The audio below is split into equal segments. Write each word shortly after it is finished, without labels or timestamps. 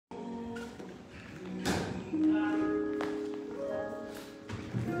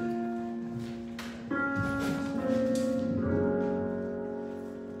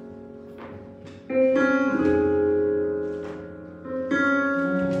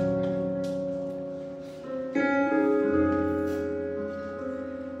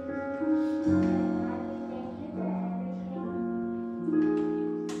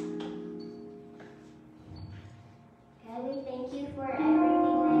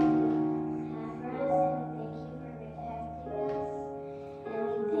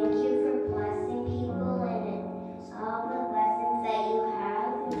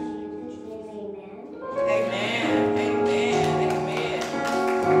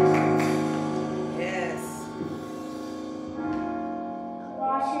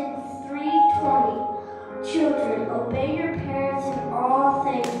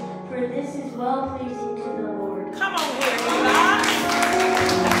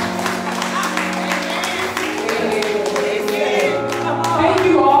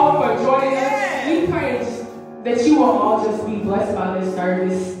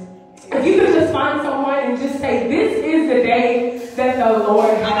the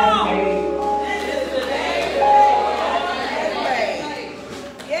Lord has made.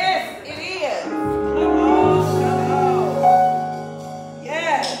 Yes, it is. Come on, come on.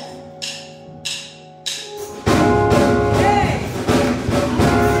 Yes.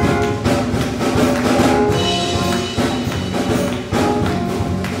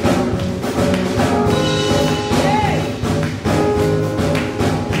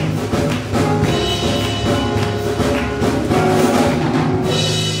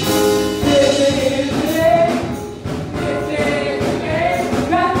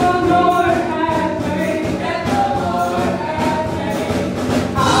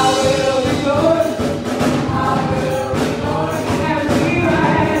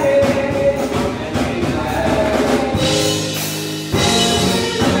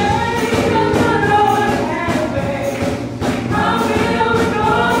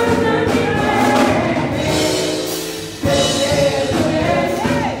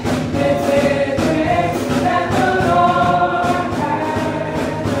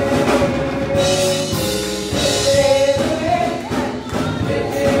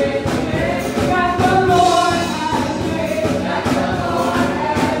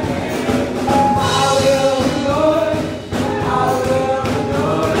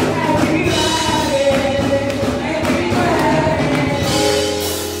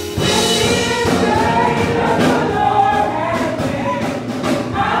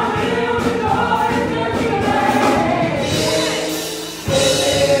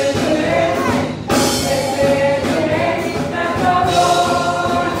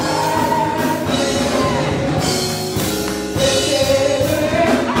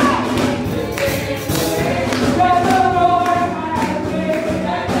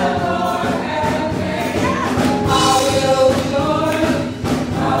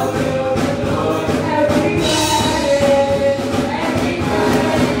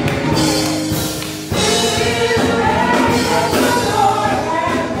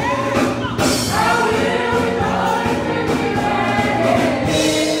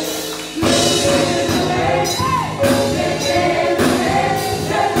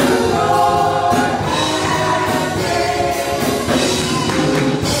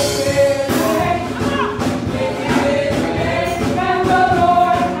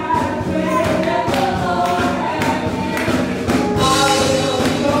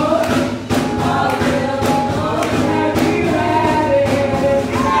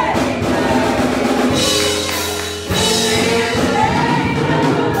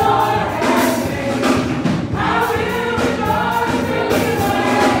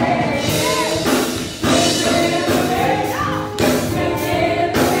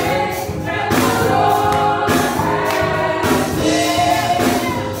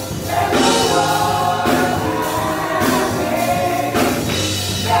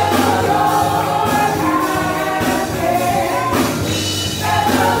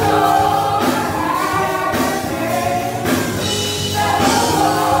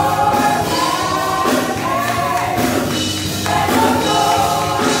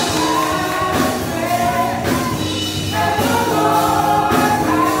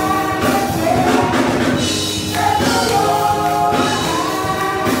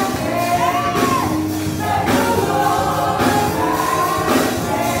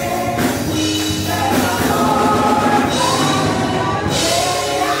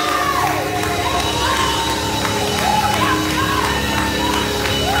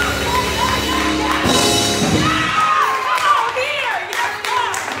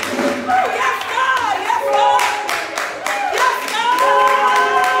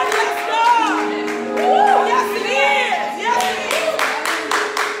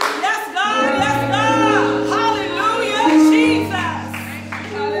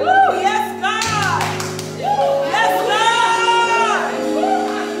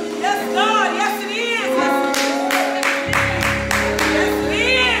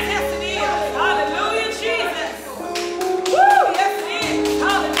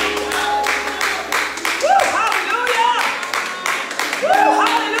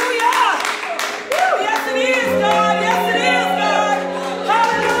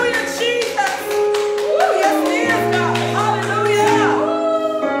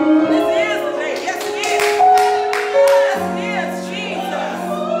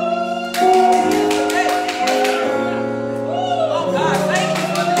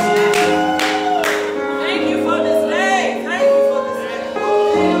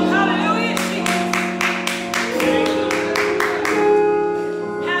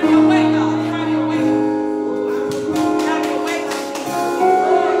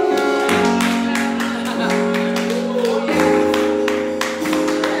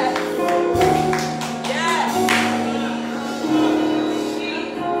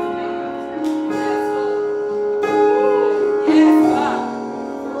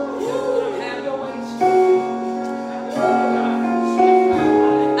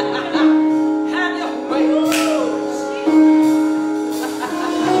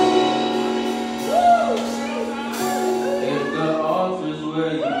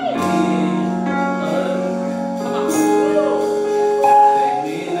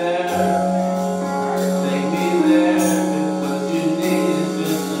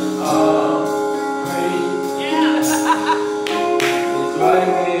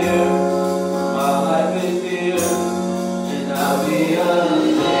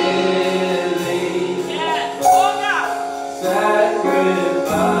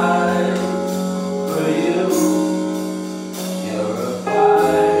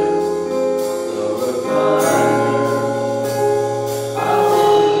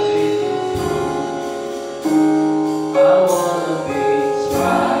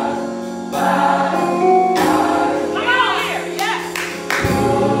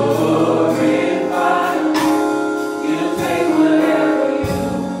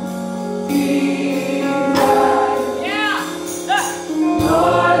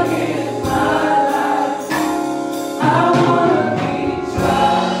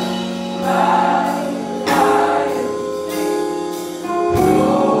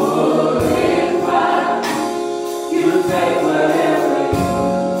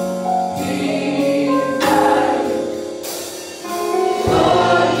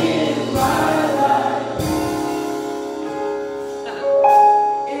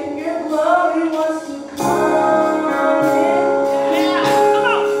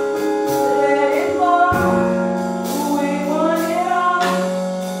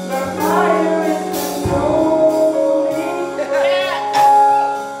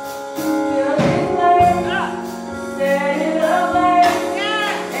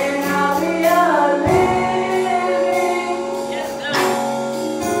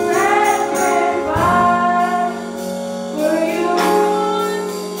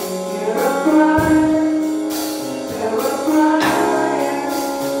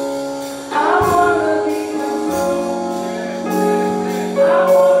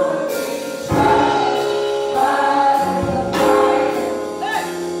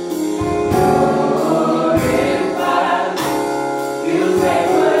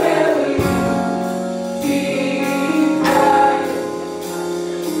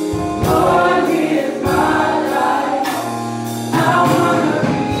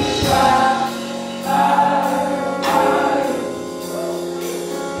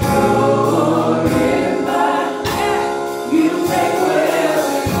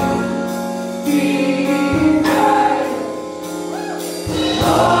 Sacrifice.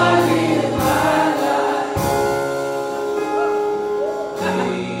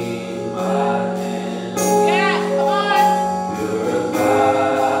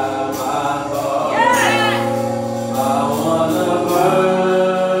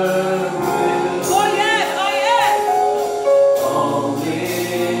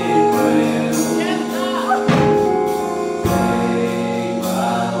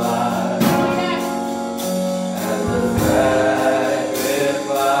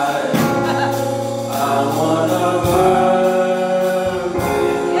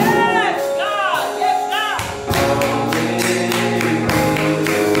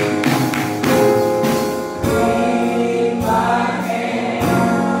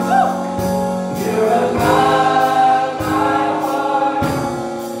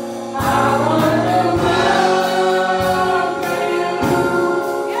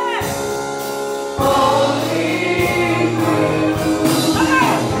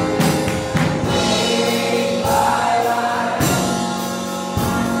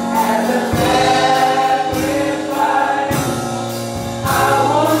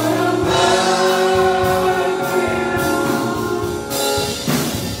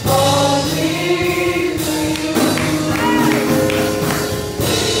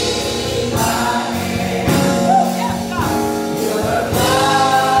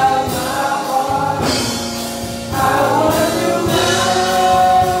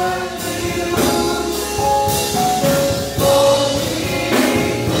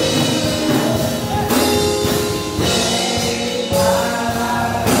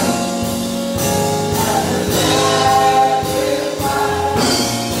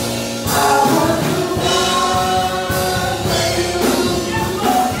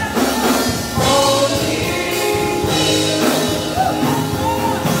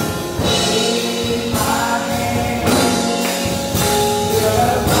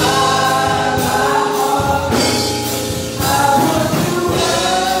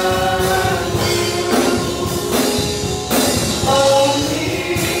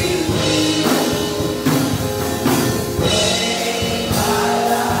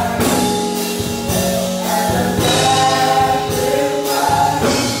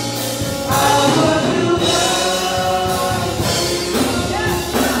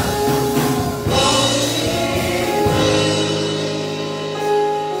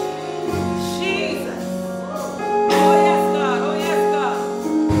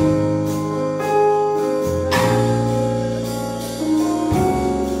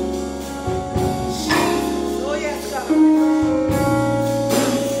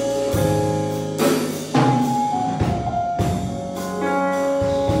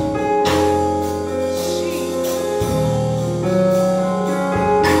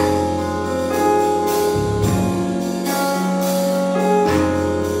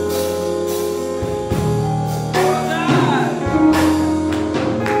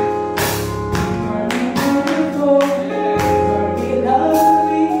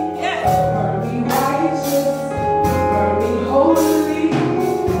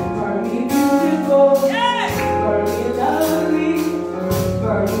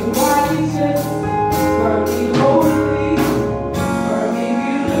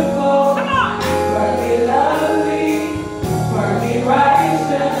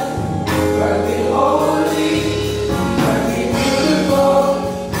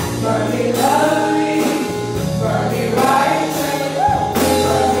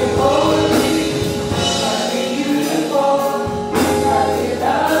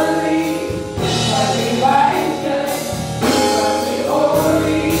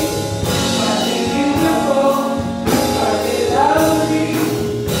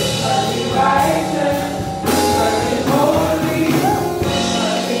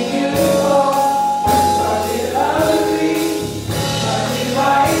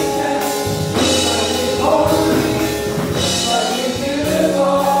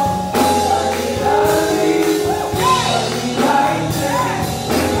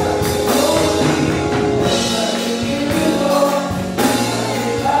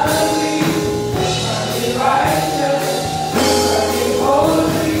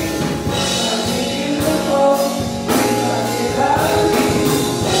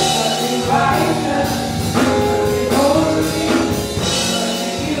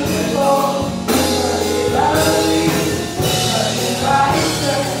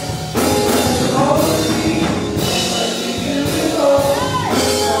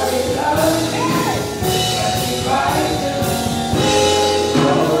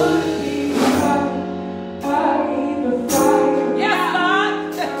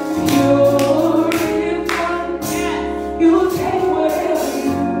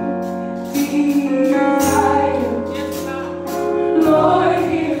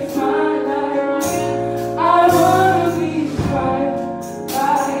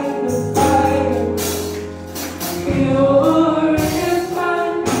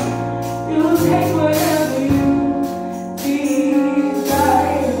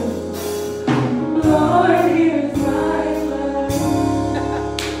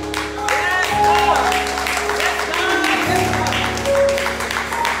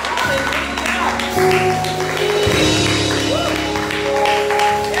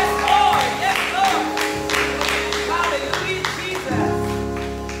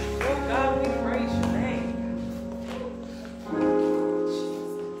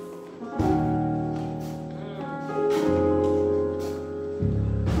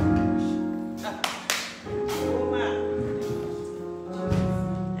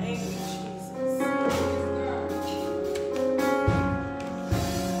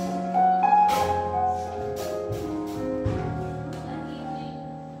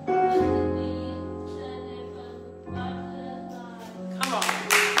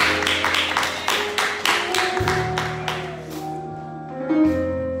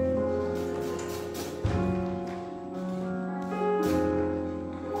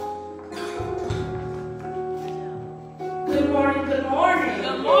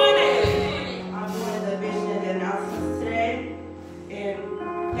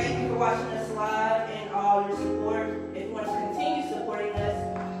 Thank you for watching us live and all your support. If you want to continue supporting us,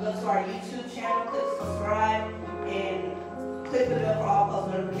 go to our YouTube channel, click subscribe, and click the bell for all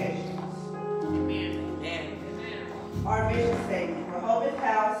post notifications. Amen. Our mission statement: Rehoboth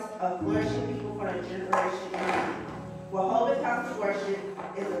House of Flourishing People for the Generation Community. Rehoboth House of Worship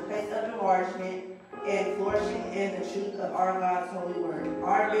is a place of enlargement and flourishing in the truth of our God's holy word.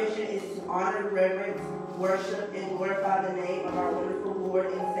 Our vision is to honor, reverence, worship, and glorify the name of our wonderful Lord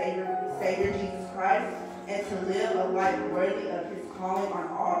and Savior Jesus Christ, and to live a life worthy of his calling on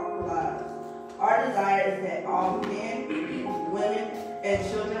our lives. Our desire is that all men, women,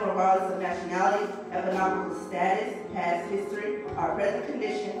 and children, regardless of nationality, economical status, past history, our present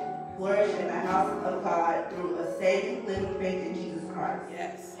condition, flourish in the house of God through a saving, living faith in Jesus Christ.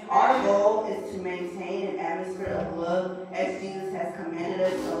 Yes. Our goal is to maintain an atmosphere of love as Jesus has commanded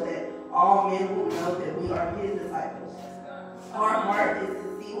us, so that all men will know that we are his disciples. Our heart is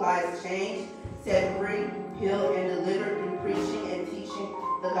to see lives changed, set free, healed, and delivered through preaching and teaching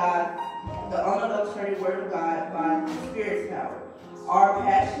the unadulterated word of God by the Spirit's power. Our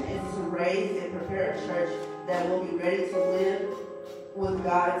passion is to raise and prepare a church that will be ready to live with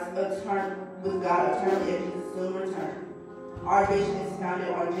God eternally as Jesus soon return. Our vision is founded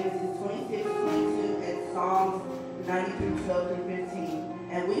on Genesis 26:22 and Psalms 93:12-15,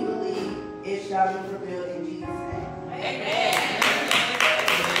 and we believe it shall be fulfilled in Jesus' name. Amen.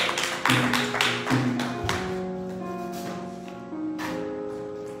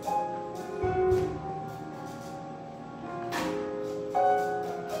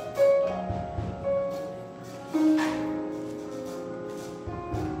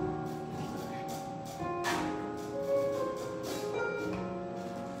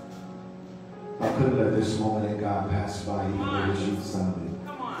 I couldn't let this moment in God pass by even though the youth sounded.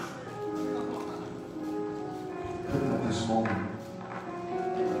 Come on. Couldn't let this moment.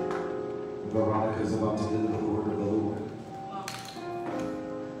 Veronica's about to deliver the word of the Lord.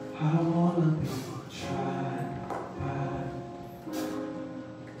 I don't want to be tried by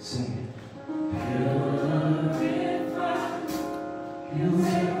singing. Purify, you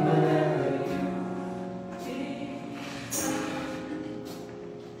take whatever you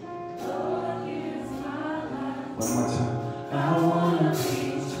one more time. I wanna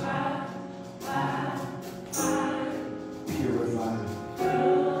be tried by fire. Purify.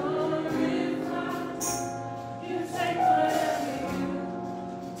 You take whatever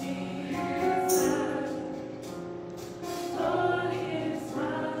you desire. Lord, here's my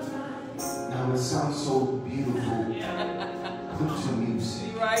life. Now it sounds so beautiful. Put to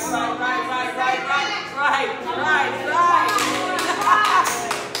music. Right.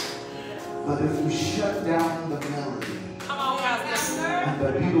 But if you shut down the melody Come on, Pastor. and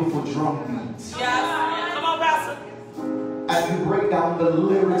the beautiful drum beats, Yes. Come on, Pastor. and you break down the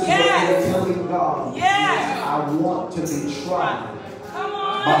lyrics Yes. where you're telling God, Yes. I want to be tried Come by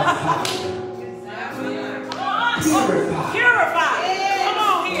on. fire. Purify. Purify. Come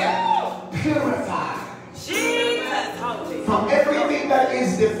on here. Purify Jesus. Holy. from everything that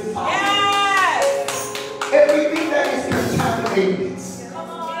is defiled, Yes. everything that is contaminated. Come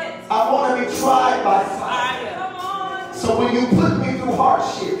on. I want to be tried by fire. Fire. Come on. So when you put me through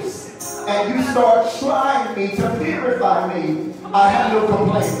hardships and you start trying me to purify me, I have no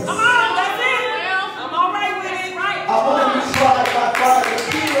complaints. Come on. That's it. I'm all right with it. Right. I want to be tried by fire and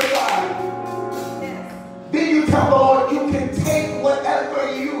purified. Then you tell the Lord you can take whatever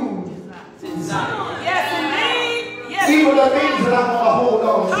you desire. Yes, indeed. Yes. Even the things that I want to hold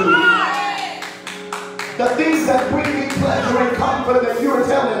on Come to. on. The things that bring me pleasure and comfort that you're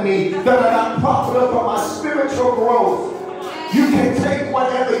telling me that are not profitable for my spiritual growth. You can take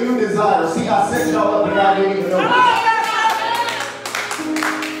whatever you desire. See, I set y'all up and I didn't even know Come that. on,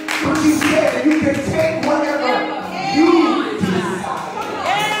 Pastor. But you said you can take whatever you desire.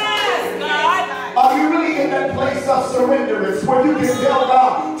 Yes, God. Are you really in that place of surrenderance where you can tell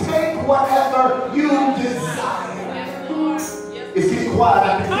God, take whatever you desire? It's getting quiet. I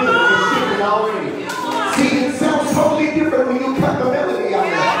can feel it. It's shifting already. See, it sounds totally different when you cut the melody out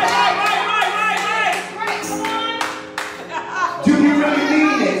there. Right. Do you really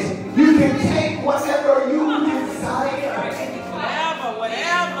mean it? You can take whatever you desire.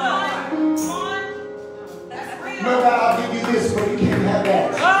 Whatever. No, God, I'll give you this, but you can't have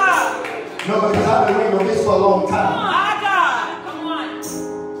that. God. No, because I've been waiting on this for a long time. My God. Come on.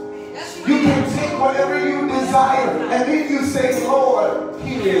 You can take whatever you desire, and then you say, Lord,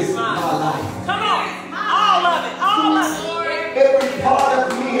 here is my life. Come on. All of it. All of it. Every part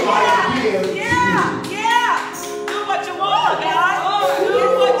of me I give to you. Yeah. Do what you want, God. Do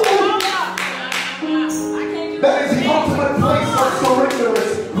what you want. That is the ultimate place of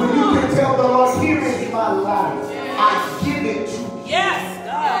surrenderance.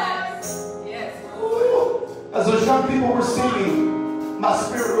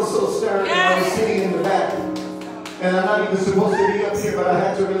 And I'm not even supposed to be up here, but I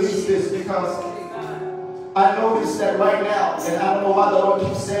had to release this because I noticed that right now, and I don't know why the Lord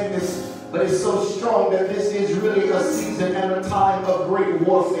keeps saying this, but it's so strong that this is really a season and a time of great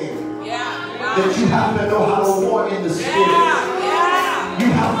warfare. That you have to know how to war in the spirit. You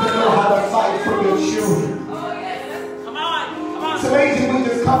have to know how to fight for your children. It's amazing we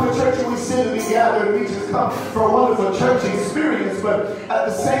just come to church and we sit and we gather and we just come for a wonderful church experience, but at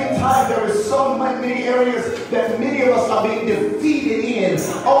the same time there is so many areas that many of us are being defeated in,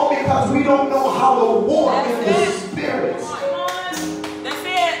 all because we don't know how to war in the spirit.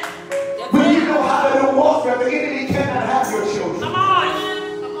 When you know how to do warfare, the enemy cannot have your children.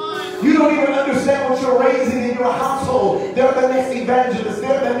 You don't even understand what you're raising in your household. They're the next evangelists.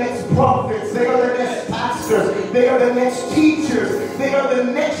 They're the next prophets. They are the next pastors. They are the next teachers. They are the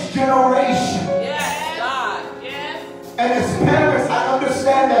next generation. Yes, God. Yes. And as parents, I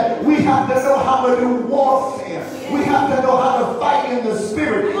understand that we have to know how to do warfare. We have to know how to fight in the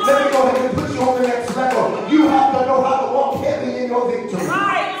spirit. Let me go ahead and put you on the next level. You have to know how to walk heavy in your victory.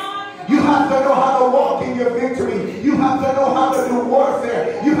 You have to know how to walk in your victory. You have to know how to do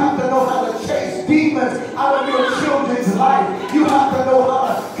warfare. You have to know how to chase demons out of your children's life. You have to know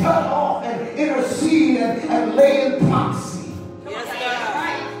how to cut off and intercede and lay in proxy.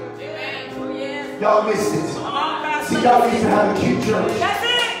 Y'all missed it. See, y'all used to have a cute church. That's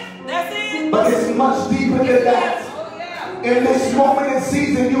it. That's it. But it's much deeper than that. In this moment in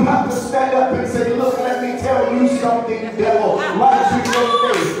season, you have to stand up and say, look, let me tell you something, devil, right to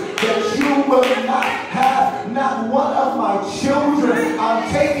your face, that you will not have not one of my children.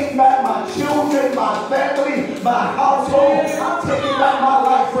 I'm taking back my children, my family, my household. I'm taking back my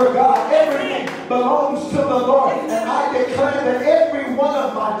life for God. Everything belongs to the Lord. And I declare that every one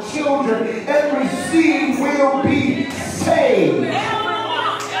of my children, every seed will be saved.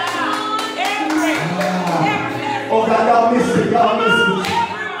 Oh God, y'all missed it. Y'all missed it.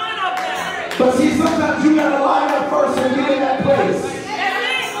 But see, sometimes you gotta line up first and get in that place.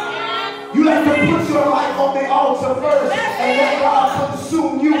 You have to put your life on the altar first and let God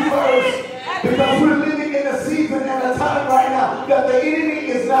consume you first. Because we're living in a season and a time right now that the enemy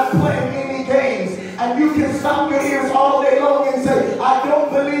is not playing any games. And you can stop your ears all day long and say, I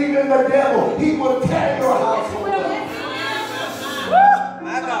don't believe in the devil. He will tear your household up.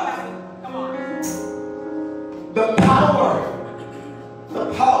 My God. The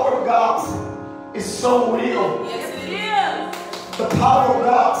power of God is so real. Yes, it is. The power of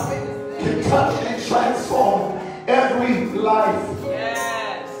God can touch and transform every life. Yes.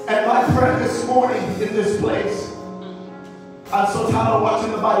 And my prayer this morning in this place, I'm so tired of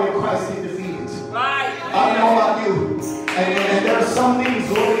watching the body of Christ get defeated. Right. I know about you. And there are some things,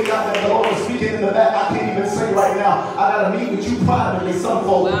 glory to God, that the Lord is speaking in the back. I can't even say right now. I got to meet with you privately, some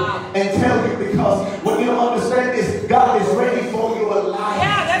folks, and tell you, because what you don't understand is God is ready for your life.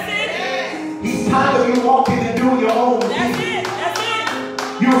 Yeah, that's it. He's tired of you walking and doing your own thing. That's it. That's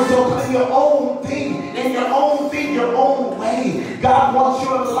it. You're so in your own thing, in your own thing, your own way. God wants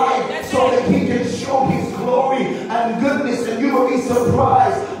your life so that He can show His glory and goodness, and you will be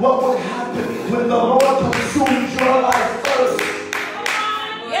surprised what would happen when the Lord consumes your life first.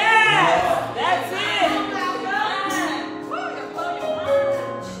 Yes, that's it.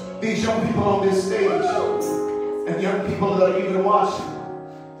 These young people on this stage and young people that are even watching,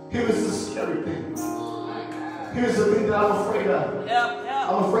 here is the scary thing. Here's the thing that I'm afraid of.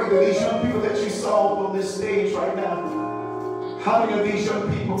 I'm afraid of these young people that you saw on this stage right now. How many of these young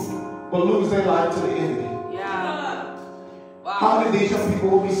people will lose their life to the enemy? Yeah. Wow. How many of these young people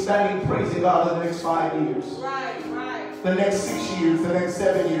will be standing praising God in the next 5 years? Right. The next 6 years, the next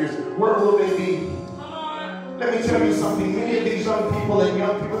 7 years? Where will they be? Let me tell you something. Many of these young people and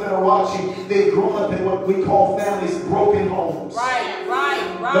young people that are watching, they've grown up in what we call families, broken homes. Right.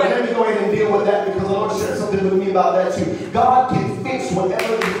 But let me go ahead and deal with that, because the Lord shared something with me about that too. God can fix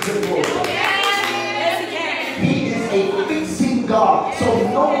whatever is difficult. He is a fixing God. So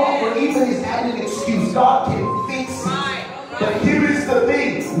no longer even is that an excuse. God can fix it. But here is the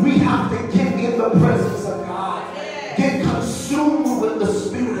thing. We have to get in the presence of God. Get consumed with the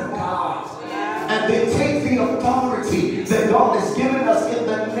Spirit of God. And then take the authority that God has given us in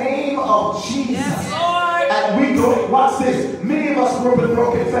the name of Jesus. And we go, watch this. Many of us grew up in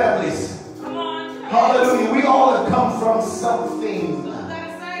broken families. Hallelujah. We all have come from something.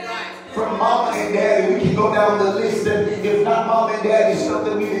 From mama and daddy. We can go down the list, and if not mom and daddy,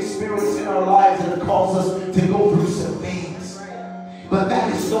 something we've experienced in our lives that have caused us to go through some things. But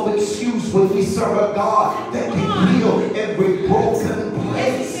that is no excuse when we serve a God that can heal every broken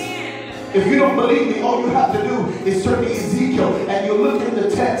place. If you don't believe me, all you have to do is turn to Ezekiel and you look in the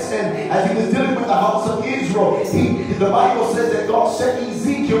text, and as he was dealing with the house of Israel, the Bible says that God set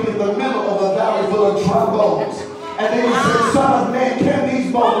Ezekiel in the middle of a valley full of dry bones. And then he said, Son of man, can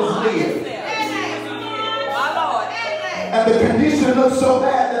these bones live? And the condition looked so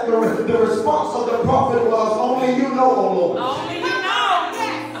bad that the response of the prophet was, only you know, O Lord. Only you know.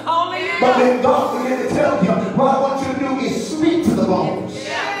 Only you know. But then God began to tell him, what I want you to do is speak to the bones.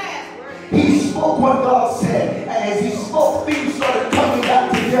 He spoke what God said, and as he spoke, things started coming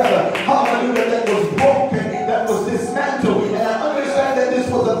back together. Hallelujah, that was broken, that was dismantled. And I understand that this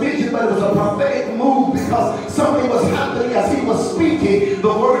was a vision, but it was a prophetic move because something was happening as he was speaking. The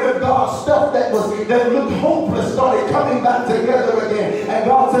word of God, stuff that looked hopeless, started coming back together again. And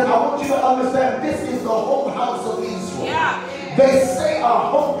God said, I want you to understand, this is the whole house of Israel. Yeah. They say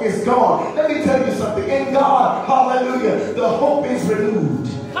our hope is gone. Let me tell you something. In God, hallelujah, the hope is renewed.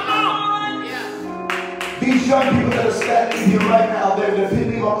 Come on. These young people that are standing here right now, they're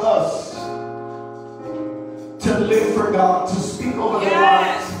depending on us to live for God, to speak over their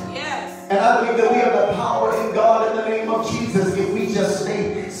lives. Yes. And I believe that we have the power in God in the name of Jesus if we just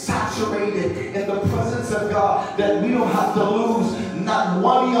stay saturated in the presence of God, that we don't have to lose not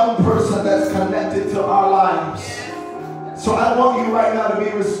one young person that's connected to our lives. So I want you right now to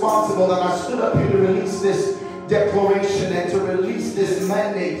be responsible, and I stood up here to release this declaration and to release this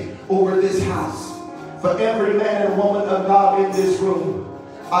mandate over this house. For every man and woman of God in this room,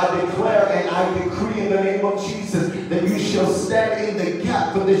 I declare and I decree in the name of Jesus that you shall stand in the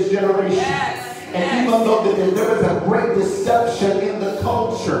gap for this generation. And even though there is a great deception in the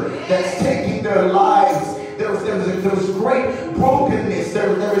culture that's taking their lives, there's great brokenness,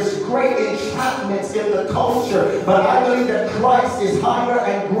 there is great entrapments in the culture, but I believe that Christ is higher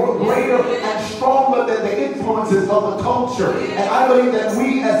and greater and stronger than the influences of the culture. And I believe that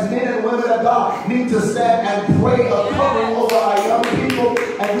we as men and women of God need to stand and pray a covering over our young people,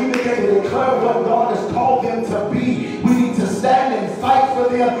 and we begin to declare what God has called them to be. We need to stand and fight for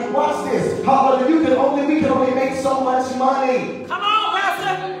them. Watch this. Hallelujah. We can only make so much money. Come on,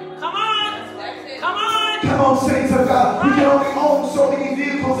 Pastor. Come on. Come on. Come on, saints of God. We can only own so many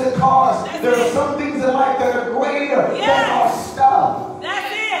vehicles and cars. There are some things in life that are greater than our stuff.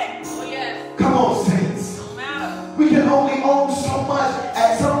 That's it. Oh, yes. Come on, saints. No matter. We can only own so much.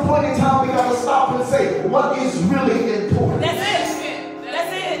 At some point in time, we got to stop and say, what is really important? That's it.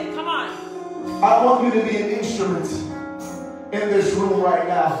 That's it. Come on. I want you to be an instrument in this room right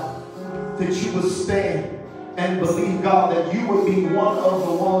now, that you would stand and believe God that you would be one of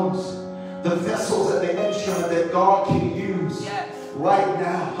the ones, the vessels and the instrument that God can use right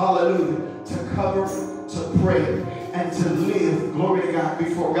now, hallelujah, to cover, to pray, and to live, glory to God,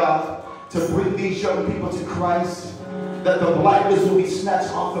 before God, to bring these young people to Christ, that the blindness will be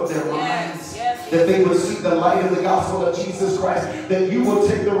snatched off of their minds, that they will see the light of the gospel of Jesus Christ, that you will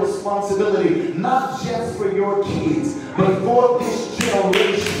take the responsibility, not just for your kids, but for this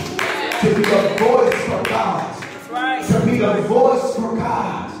generation, to be a voice for God, to be a voice for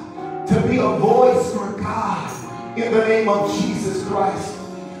God, to be a voice for God, in the name of Jesus Christ.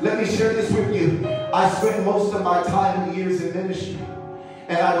 Let me share this with you. I spent most of my time and years in ministry,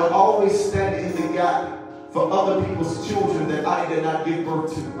 and I would always stand in the gap for other people's children that I did not give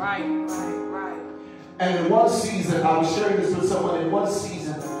birth to. Right. And in one season, I was sharing this with someone, in one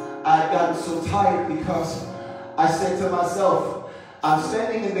season, I had gotten so tired because I said to myself, I'm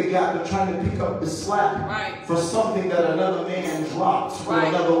standing in the gap and trying to pick up the slack for something that another man dropped or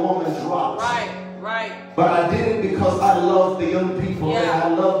another woman dropped. But I did it because I love the young people and I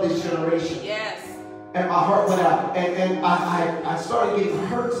love this generation. And my heart went out. And I started getting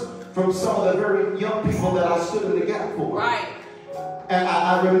hurt from some of the very young people that I stood in the gap for. And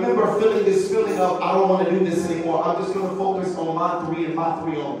I remember feeling this feeling of, I don't want to do this anymore. I'm just going to focus on my three and my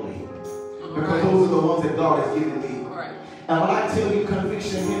three only. Because those are the ones that God has given me. And when I tell you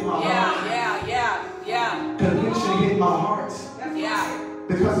conviction hit my heart. Conviction hit my heart.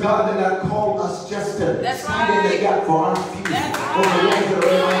 Because God did not call us just to stand in the gap for our few or the ones that are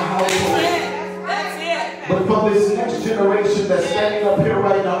in our household. But for this next generation that's standing up here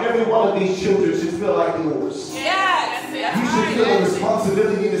right now, every one of these children should feel like yours. You should feel a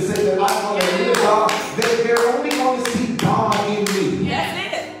responsibility to say that I want to live God. They're only going to see God in me.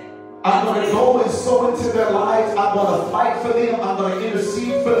 I'm going to go and sow into their lives. I'm going to fight for them. I'm going to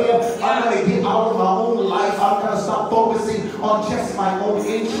intercede for them. I'm going to get out of my own life. I'm going to stop focusing on just my own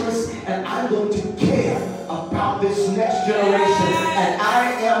interests. And I'm going to care about this next generation. And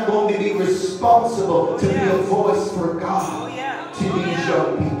I am going to be responsible to be a voice for God to these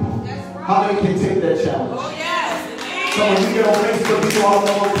young people. How many can take that challenge? So when we get on Facebook, people all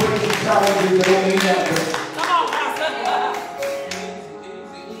know what crazy challenges that don't mean nothing. Come on, Pastor.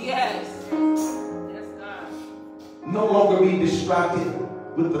 Yes. Yes, God. No longer be distracted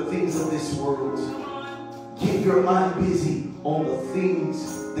with the things of this world. Keep your mind busy on the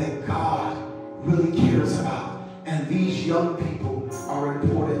things that God really cares about. And these young people are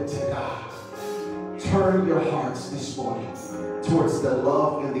important to God. Turn your hearts this morning towards the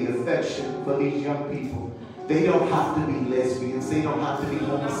love and the affection for these young people. They don't have to be lesbians. They don't have to be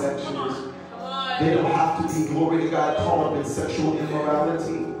homosexuals. They don't have to be, glory to God, caught up in sexual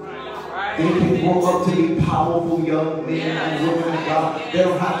immorality. They can grow up to be powerful young men and women of God. They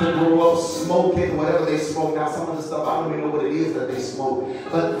don't have to grow up smoking whatever they smoke. Now, some of the stuff, I don't even know what it is that they smoke.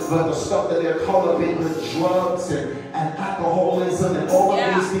 But the stuff that they're caught up in with drugs and alcoholism and all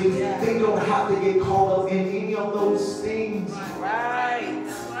of these things, they don't have to get caught up in any of those things. Right.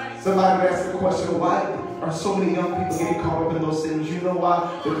 Somebody asked the question, why are so many young people getting caught up in those things? You know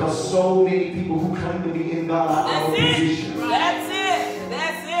why? Because so many people who claim to be in God are out of position. That's it.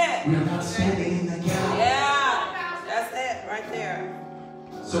 That's it. We are not standing in the gap. Yeah. That's it right there.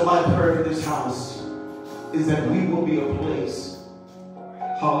 So my prayer for this house is that we will be a place,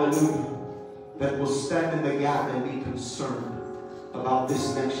 hallelujah, that will stand in the gap and be concerned about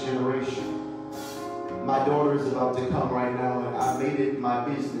this next generation. My daughter is about to come right now, and I made it my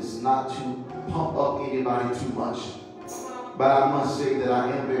business not to pump up anybody too much. But I must say that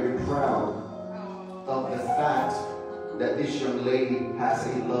I am very proud of the fact that this young lady has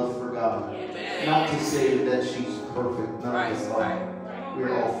a love for God. Not to say that she's perfect. None of us are.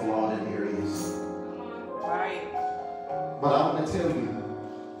 We're all flawed in areas. Right. But I'm going to tell you,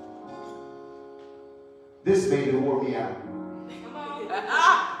 this baby wore me out.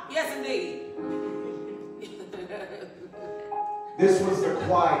 Yes, indeed. This was the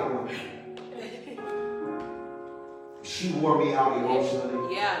quiet one. She wore me out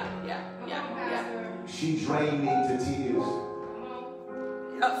emotionally. Yeah. She drained me to tears.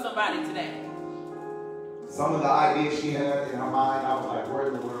 Help somebody today. Some of the ideas she had in her mind, I was like, where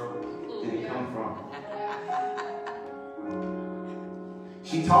in the world did it come from?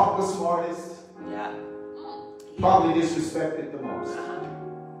 She talked the smartest. Yeah. Probably disrespected the most.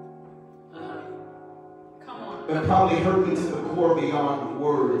 Come on. But probably hurt me to the core beyond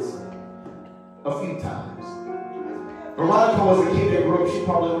words a few times. Veronica was a kid that grew up, she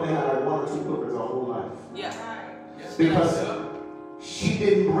probably only had like 1 or 2 whippers her whole life. Yeah. Because she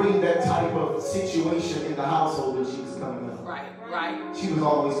didn't bring that type of situation in the household when she was coming up. Right. She was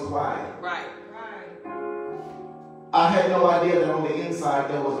always quiet. Right. I had no idea that on the inside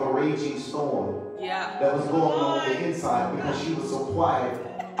there was a raging storm that was going on the inside because she was so quiet,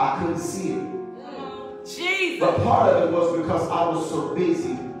 I couldn't see it. Jesus. But part of it was because I was so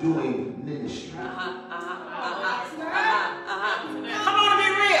busy doing ministry. Come on and be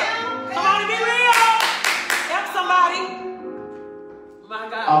real. Come on and be real. Help somebody. My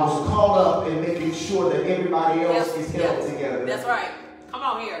God. I was caught up in making sure that everybody else is held together. That's right. Come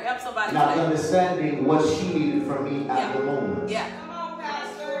on here. Help somebody. Not today. understanding what she needed from me at the moment. Yeah. Come on,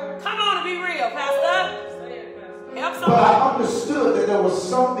 Pastor. Come on and be real, Pastor. Help somebody. But I understood that there was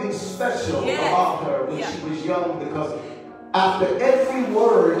something special about her when she was young, because after every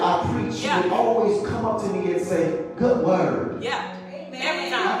word I preached, she would always come up to me and say, good word. Yeah. Every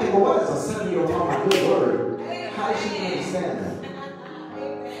time. I think, well, what is a 7-year-old mama good word? How does she understand that?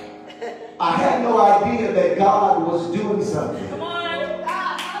 I had no idea that God was doing something. Come on.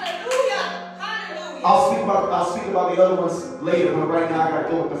 Hallelujah. Hallelujah. I'll speak about the other ones later, but right now I got to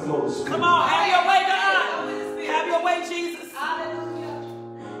go with the flow of the Spirit. Come on, have your way, God. Have your way, Jesus. Hallelujah.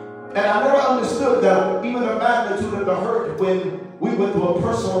 And I never understood even the magnitude of the hurt when we went through a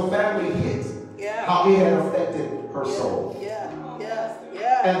personal family hit, how it had affected her soul.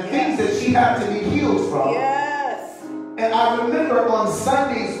 And things that she had to be healed from. And I remember on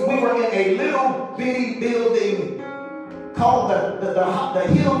Sundays, we were in a little bitty building called the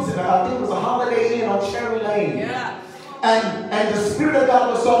Hilton. I think it was a Holiday Inn on Cherry Lane. Yeah. And the Spirit of God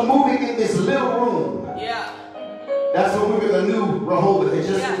was so moving in this little room. Yeah. That's when we were the new Rehoboth. They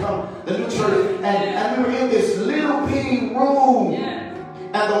just become the new church. And we were in this little bitty room. Yeah.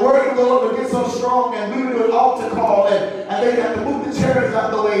 And the word of the Lord would get so strong, and we would do an altar call, and they'd have to move the chairs out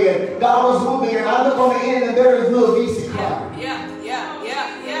the way, and God was moving, and I look on the end, and there is little VC crying.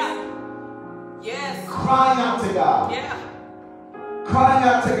 Yes. Crying out to God. Yeah. Crying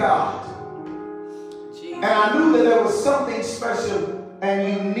out to God. Jesus. And I knew that there was something special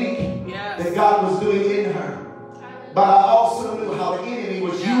and unique that God was doing in her. But I also knew how the enemy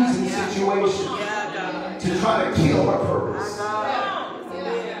was using situations to try to kill her purpose.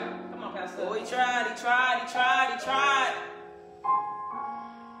 Come on, Pastor. Oh, he tried.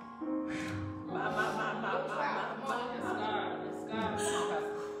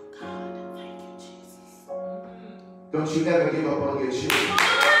 Don't you ever give up on your children.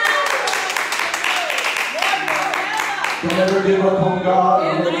 Don't ever give up on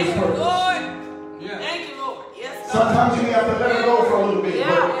God or His purpose. Thank you, Lord. Yes, God. Sometimes you may have to let it go for a little bit,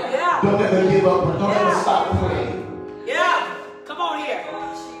 but don't ever give up and don't ever stop praying. Yeah. Come on here.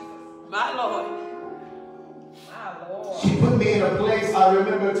 My Lord. She put me in a place, I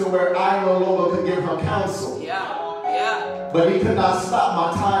remember, to where I no longer could give her counsel. Yeah. But He could not stop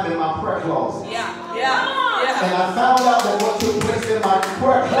my time in my prayer closet. Yeah. And I found out that what took place in my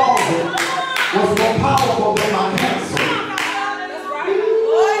prayer closet was more powerful than my counsel. That's right.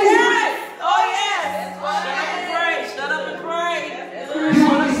 Oh, yes. Shut up and pray. You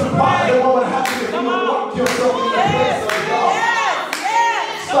would be surprised at what would happen if you would work yourself in the place of God.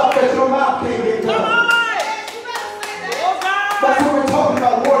 Stop that your mouth can't get done. That's what we're talking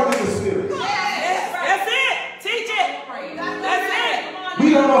about, working in the Spirit. That's it. Teach it. That's it. We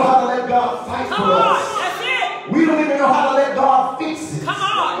don't know how to let God fight for us. That's it. We don't even know how to let God fix it. Come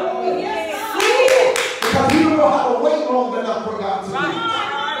on. Because we don't know how to wait long enough for God to do it.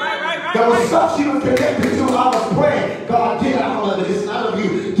 Right. There was stuff she was connected to. I was praying, God, get out of it. It's not of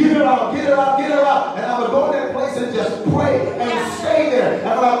you. Get it out. And I would go in that place and just pray and stay there.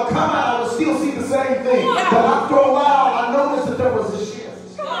 And when I would come out, I would still see the same thing. But after a while, I noticed that there was a shift.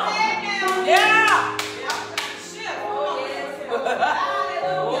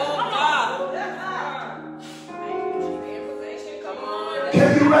 Can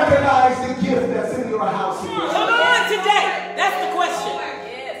you recognize the gift that's in your house? Come on today. That's the question.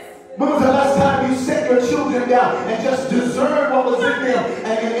 When was the last time you set your children down and just discerned what was in them?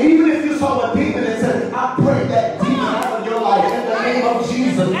 And even if you saw a demon and said, I pray that demon out of your life in the name of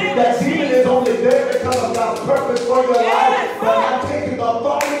Jesus. That demon is only there because of God's purpose for your life. But I'm taking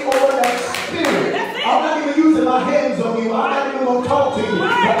authority over that spirit. I'm not even using my hands on you. I'm not even going to talk to you.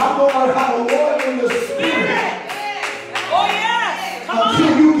 But I'm going to learn how to war in the spirit.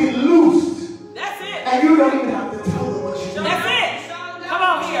 Until you get loosed. That's it. And you don't even have to tell them what you do. That's it. Come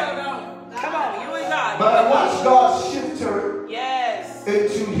on here. Come on. You and God. But I watched God shift her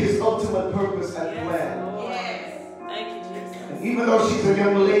into His ultimate purpose and plan. Thank you, Jesus. And even though she's a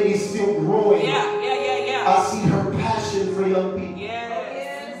young lady still growing, Yeah. I see her passion for young people.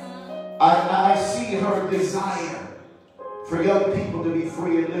 I see her desire for young people to be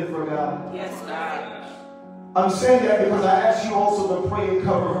free and live for God. Yes, God. I'm saying that because I asked you also to pray and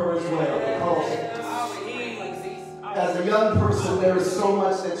cover her as well. Because as a young person, there is so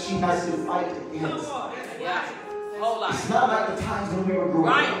much that she has to fight against. It's not like the times when we were growing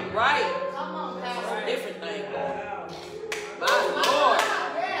up. Right. Come on, Pastor. Different thing. My Lord.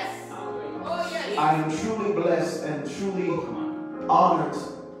 I am truly blessed and truly honored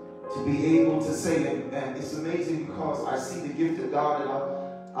to be able to say it. And it's amazing because I see the gift of God and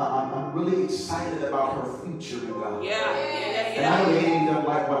I'm really excited about her future in God. Yeah. And I know the enemy doesn't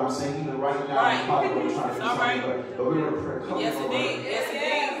like what I'm saying even right now. I'm probably going to try to do something, but we're going to pray. Yes, indeed.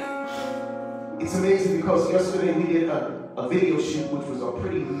 It's amazing because yesterday we did a video shoot which was a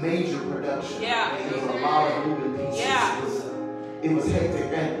pretty major production. Yeah. There was a lot of moving pieces. Yeah. It was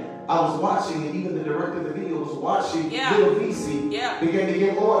hectic. And I was watching, and even the director of the video was watching. Little VC began to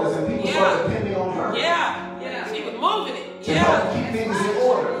give orders, and people started depending on her. She was moving it. To help keep things in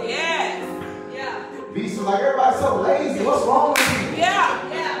order. VC was like, everybody's so lazy. What's wrong with you? Get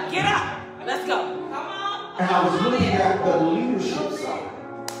up. Let's go. And I was looking at the leadership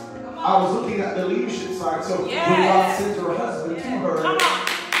side. So when God sent her husband to her,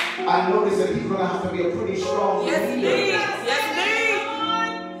 I noticed that he's going to have to be a pretty strong leader.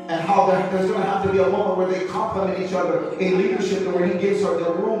 And how there's going to have to be a moment where they complement each other in leadership, and where he gives her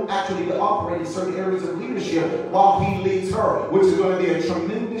the room actually to operate in certain areas of leadership while he leads her, which is going to be a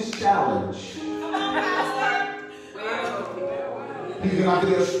tremendous challenge. He's going to have to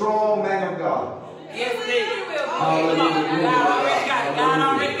be a strong man of God. Yes, indeed. Hallelujah. God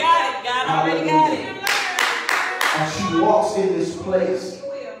already got it. And she walks in this place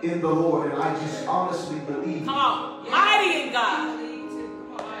in the Lord, and I just honestly believe. Come on. Mighty in God.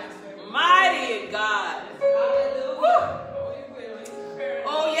 Mighty in God. Woo.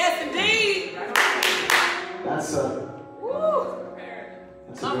 Oh, yes, indeed. That's a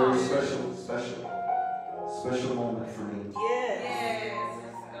very special moment for me. Yes.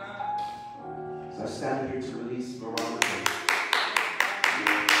 So I stand here to release Veroncia.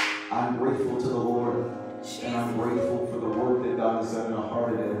 I'm grateful to the Lord, and I'm grateful for the work that God has done in her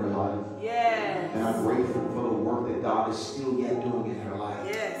heart and in her life. Yes. And I'm grateful for the work that God is still yet doing in her life.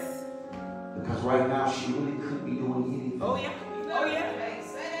 Yes. Because right now she really could be doing anything. Oh yeah.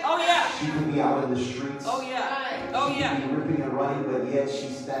 She could be out in the streets. Oh yeah. She could be ripping and running, but yet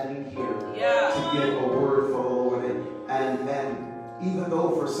she's standing here to Yeah. give a word for the Lord. And And even though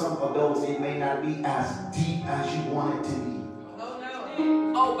for some adults it may not be as deep as you want it to be.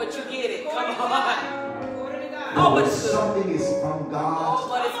 Oh, but you get it. Come on. Oh, but something is from God. Oh,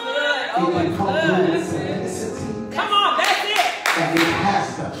 but it's good. It Oh, can it's come good. through simplicity. Come on, that's it. And it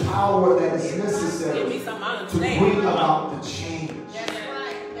has the power that is necessary Give me some to understanding. bring about the change. That's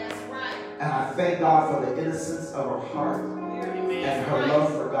right. That's right. And I thank God for the innocence of her heart and her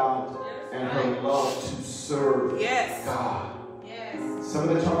love for God and her love to serve Yes. God. Yes. Some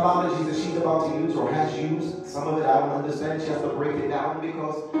of the terminology that she's about to use or has used, some of it I don't understand. She has to break it down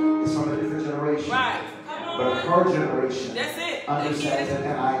because it's from a different generation. Right. But her generation That's it. understands it.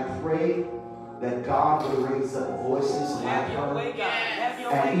 And I pray that God will raise up voices like Have your her. way, God. Have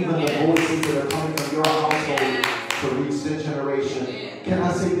your And way, even God. the voices that are coming from your household to reach this generation. Can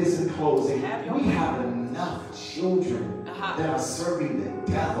I say this in closing? We have enough children that are serving the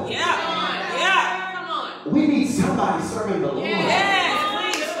devil. Yeah. Yeah. Come on. We need somebody serving the Lord.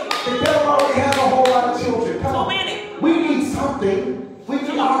 Yes, please. The devil already has a whole lot of children. Come So on. many. We need something. We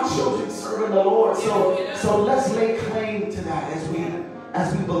need our children serving the Lord. So let's lay claim to that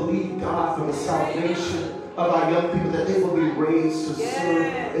as we believe God for the salvation of our young people, that they will be raised to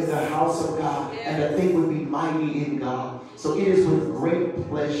serve in the house of God and that they will be mighty in God. So it is with great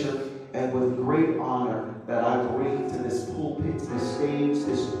pleasure and with great honor that I bring to this pulpit, this stage,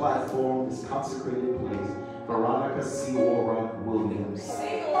 this platform, this consecrated place, Veronica Ciora Williams.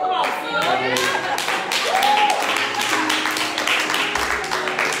 Come on, Love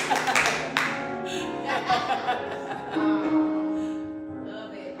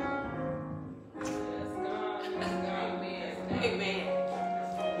it. Amen.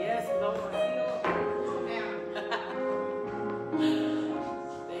 Yes, Lord.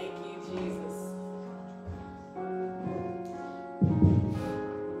 Thank you, Jesus.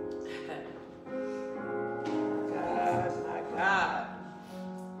 God, my God.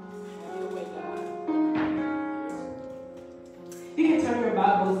 Have your way, God. You can turn your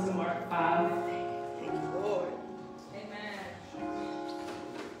Bibles to Mark 5. Thank you, Lord.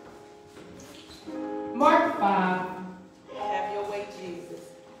 Mark 5. Have your way, Jesus.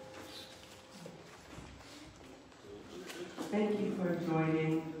 Thank you for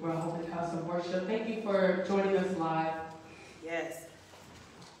joining Rehoboth House of Worship. Thank you for joining us live. Yes.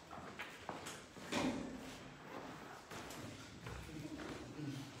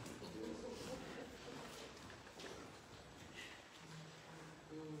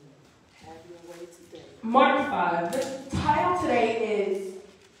 Have your way today. Mark 5. The title today is,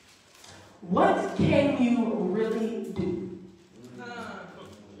 What Can You Really Do?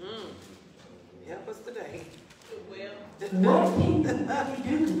 Help us today. What can you really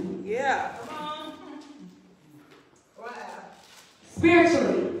do? Yeah.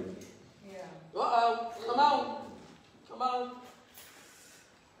 Spiritually. Uh-oh. Come on. Come on.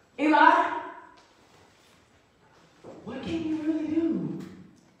 Eli, what can you really do?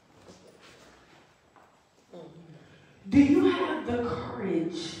 Do you have the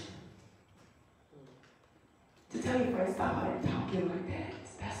courage to tell your friends, stop out and talking like that?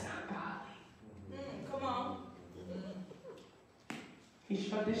 That's not godly. Come on. He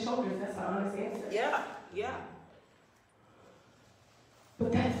shrugged his shoulders. That's the honest answer. Yeah. Yeah.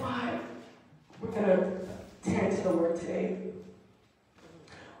 But that's why we're going to tear into the word today.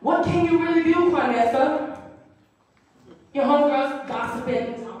 What can you really do, Juanessa? Your homegirls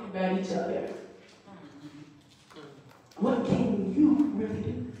gossiping and talking about each other. What can you really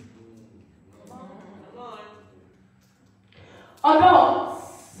do?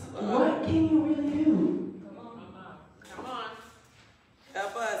 Adults, what can you really do? Come on.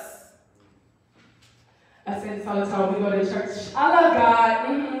 Help us. I say this all the time when we go to church. I love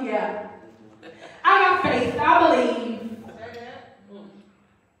God. Yeah. I got faith. I believe.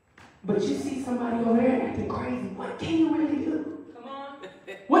 But you see somebody over there acting crazy. What can you really do? Come on.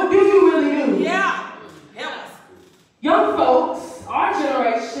 What do you really do? Yeah. Help us. Young folks, our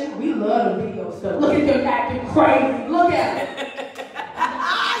generation, we love the video stuff. Look at them acting crazy. Look at them.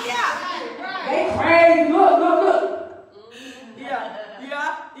 Yeah. They crazy. Look. Yeah.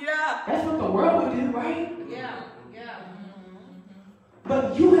 That's what the world would do, right? Yeah.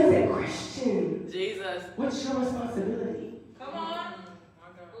 But you as a Christian, Jesus. what's your responsibility? Come on.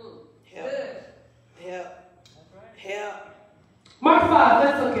 Help. Mark 5,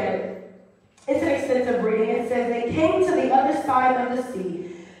 let's look at it. It's an extensive reading. It says, they came to the other side of the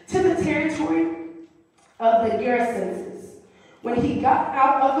sea, to the territory of the Gerasenes. When he got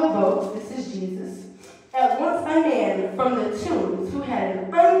out of the boat, this is Jesus, at once a man from the tombs who had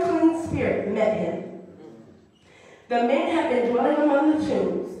an unclean spirit met him. The man had been dwelling among the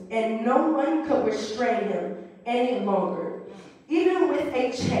tombs, and no one could restrain him, any longer, even with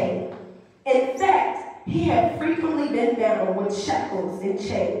a chain. In fact, he had frequently been bound with shackles and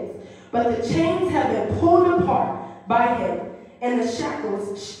chains, but the chains had been pulled apart by him, and the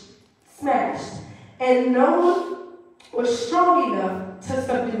shackles smashed, and no one was strong enough to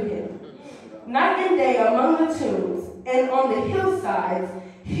subdue him. Night and day among the tombs and on the hillsides,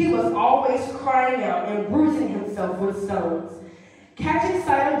 he was always crying out and bruising himself with stones. Catching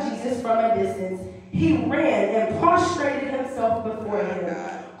sight of Jesus from a distance, he ran and prostrated himself before him,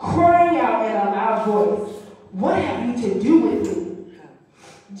 crying out in a loud voice, "What have you to do with me,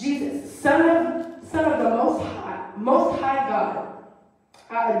 Jesus, Son of the Most High God?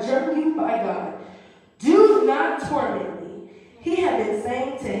 I adjure you by God, do not torment me." He had been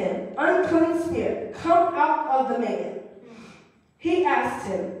saying to him, "Unclean spirit, come out of the man." He asked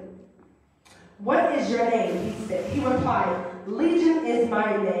him, "What is your name?" He said. He replied, "Legion is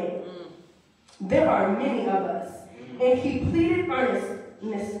my name. There are many of us." And he pleaded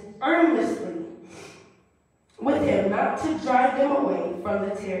earnestly with him not to drive them away from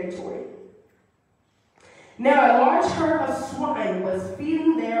the territory. Now a large herd of swine was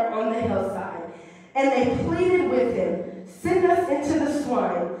feeding there on the hillside, and they pleaded with him, "Send us into the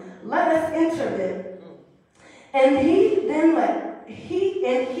swine, let us enter them." And he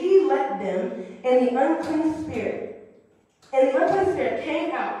let them, and the unclean spirit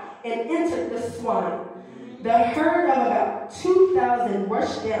came out and entered the swine. The herd of about 2,000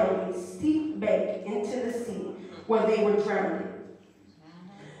 rushed down a steep bank into the sea, where they were drowning.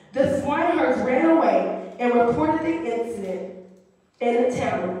 The swineherds ran away and reported the incident in the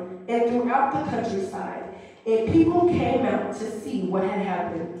town and throughout the countryside, and people came out to see what had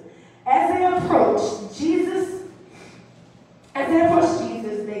happened. As they approached Jesus,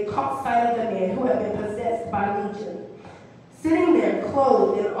 they caught sight of the man who had been possessed by legion, sitting there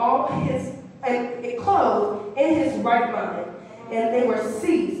clothed in his right mind, and they were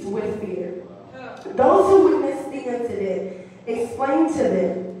seized with fear. Those who witnessed the incident explained to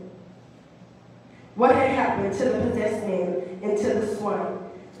them what had happened to the possessed man and to the swine.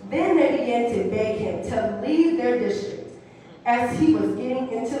 Then they began to beg him to leave their district. As he was getting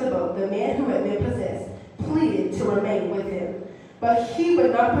into the boat, the man who had been possessed pleaded to remain with him. But he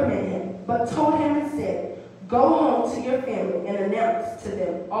would not permit him, but told him instead, "Go home to your family and announce to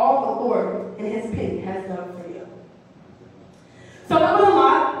them all the Lord in his pity has done for you." So that was a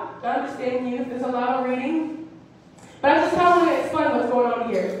lot. I understand you. There's a lot of reading. But I just kind of want to explain what's going on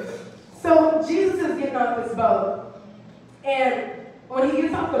here. So Jesus is getting off this boat. And when he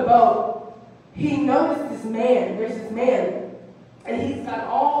gets off the boat, he noticed this man. There's this man. And he's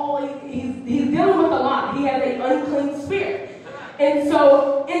dealing with a lot. He has an unclean spirit. And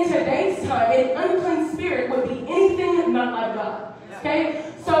so in today's time, an unclean spirit would be anything not like God. Okay?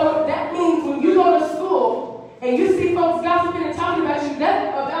 So that means when you go to school and you see folks gossiping and talking about you,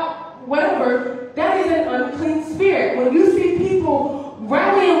 about whatever, that is an unclean spirit. When you see people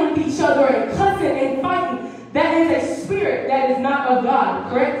rallying with each other and cussing and fighting, that is a spirit that is not of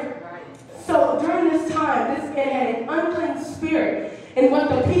God, correct? So during this time, this man had an unclean spirit. And what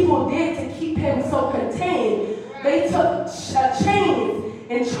the people did to keep him so contained, they took chains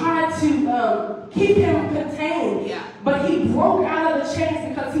and tried to keep him contained. Yeah. But he broke out of the chains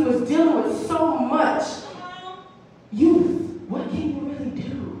because he was dealing with so much. Youth, what can you really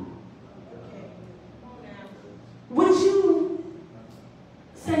do? Would you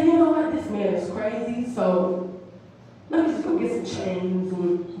say, "You know what, this man is crazy, so let me just go get some chains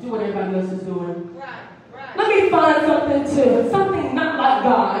and do what everybody else is doing. Let me find something not like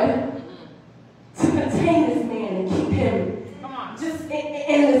God to contain this man and keep him just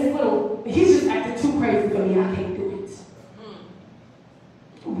in this little, he's just acting too crazy for me, I can't do it."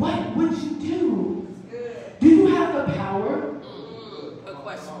 What would you do? Do you have the power? Good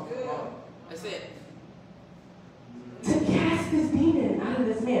question. That's it. To cast this demon out of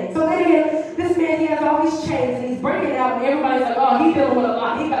this man. So then again, this man, he has all these chains and he's breaking out and everybody's like, "Oh, he's dealing with a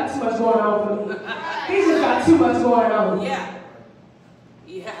lot. He got too much going on for me. He's just got too much going on." Yeah.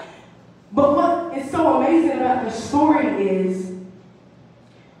 But what is so amazing about the story is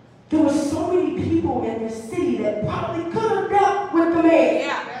there were so many people in this city that probably could have dealt with the man.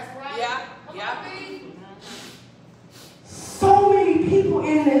 Yeah. That's right. Yeah. So many people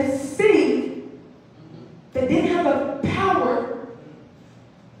in this city that didn't have the power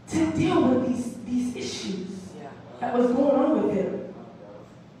to deal with these issues that was going on with him.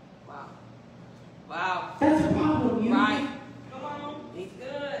 Wow. That's a problem, you. Right. Come on. He's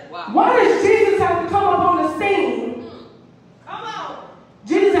good. Wow. Why does Jesus have to come up on the scene? Come on.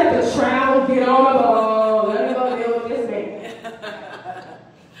 Jesus had to travel, get on the boat, let me go deal with this man.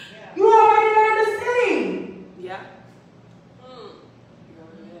 You already there in the city.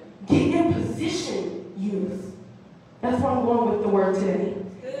 youth. That's where I'm going with the word today.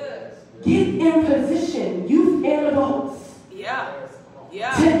 Good. Get in position, youth and adults, Yeah.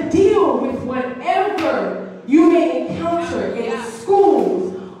 Yeah. to deal with whatever you may encounter in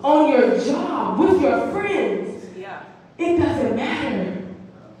schools, on your job, with your friends. Yeah. It doesn't matter.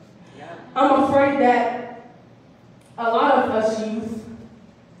 Yeah. I'm afraid that a lot of us youth,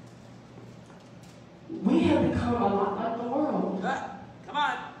 we have become a lot like the world. Come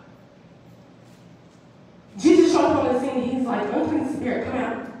on. Jesus showed up on the scene, he's like, unclean spirit, come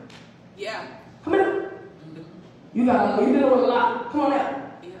out. Yeah. Come out. You've been doing a lot. Come on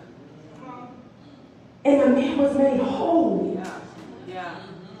out. Yeah. And the man was made whole. Yeah. Yeah.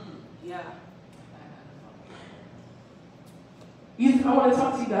 Yeah. Youth, I want to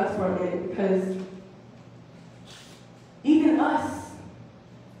talk to you guys for a minute because even us,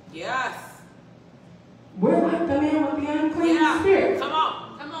 Yes. we're like the man with the unclean Yeah. spirit. Come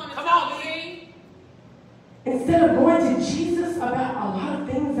on. Come on, Come on, B. Instead of going to Jesus about a lot of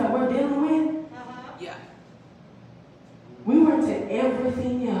things that we're dealing with, Yeah. we went to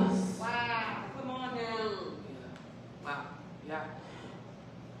everything else. Wow. Come on now. Wow. Yeah.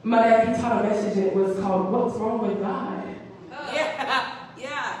 My dad, he taught a message and it was called, What's Wrong with God? Yeah.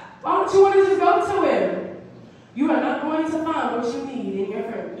 Yeah. Why don't you want to just go to him? You are not going to find what you need in your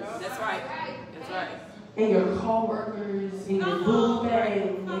friends, That's right. That's right. in your co-workers, in your boo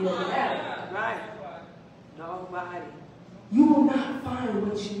bang, in your dad. Right. Nobody. You will not find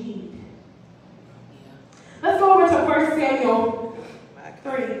what you need. Yeah. Let's go over to 1 Samuel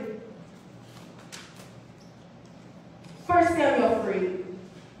 3. 1 Samuel 3.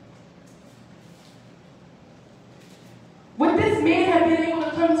 Would this man have been able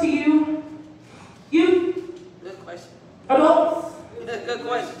to come to you? You, Good question. adults? Good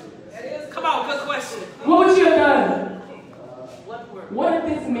question. Come on, good question. What would you have done? What word? What if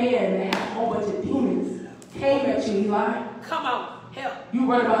this man that had a whole bunch of demons came at you, Eli? Come on. Help. You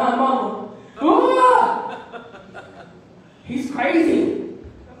running behind mama. Ah! He's crazy.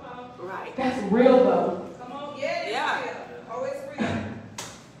 Right. That's real though. Come on. Yeah. Yeah. Always real.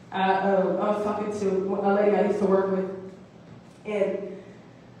 I was talking to a lady I used to work with, and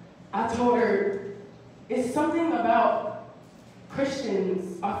I told her, it's something about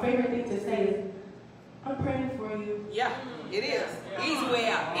Christians, our favorite thing to say is, I'm praying for you. Yeah. It is. Easy way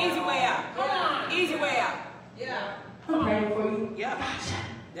out. Easy way out. Come on. Easy way out. Yeah. I'm praying for you. Yeah. Gotcha.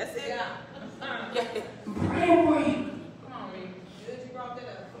 That's it. Yeah. Yeah. I'm praying for you. Come on, Reed. Good you brought that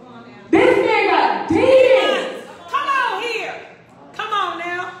up. Come on now. This man got demons. Come on here. Come on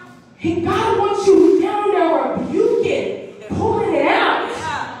now. God wants you down there rebuking, pulling it out.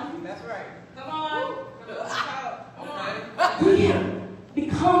 Yeah. That's right. Come on. Come on. We have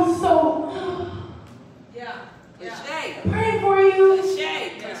become so Yeah. Yeah. Cliche. praying for you.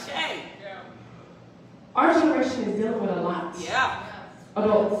 Cliche. Cliche. Our generation is dealing with a lot. Yeah.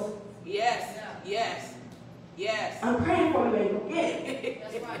 Adults. Yes. Yes. Yes. I'm praying for you, baby. Get it.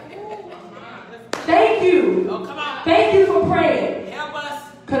 That's right. Thank you. Oh, come on. Thank you for praying. Help us.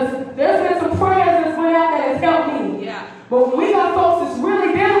 Because there's been some prayers that's went out that has helped me. Yeah. But when we got folks that's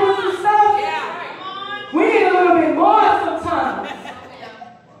really dealing with some stuff, Yeah. we need a little bit more sometimes.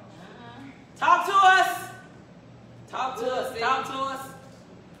 Talk to us. Talk to us. Talk to us.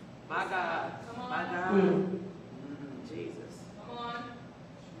 My God. My God. Jesus. Come on.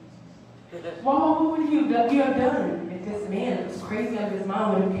 Well, what would you have done if this man was crazy out of his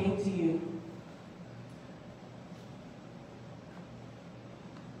mind when he came to you?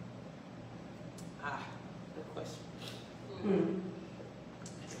 Good question.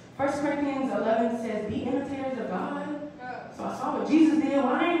 1 Corinthians 11 says, be imitators of God. So I saw what Jesus did.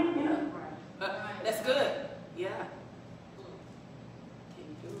 Why ain't, you know? That's good. Yeah. Can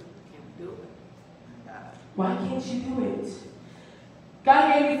you do it? Can we do it? God. Why can't you do it?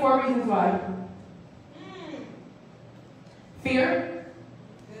 God gave me 4 reasons why. Fear.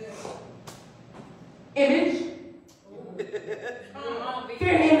 Image. Fear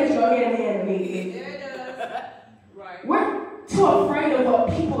and image go hand in hand to me. Yeah, it does. Right. We're too afraid of what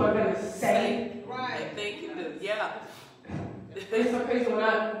people are going to say. I Right. think you do. Yeah. It's so crazy. When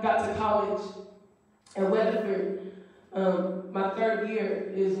I got to college at Weatherford, my 3rd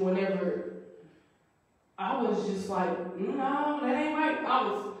year is whenever I was just like, no, that ain't right.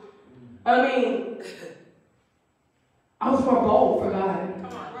 I was more bold for God. Come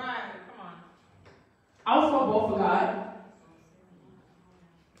on. Right. Come on. I was more bold for God.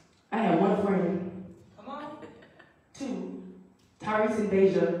 I had 1 friend. Come on. 2, Tyrese and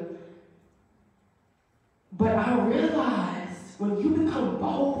Deja. But I realized when you become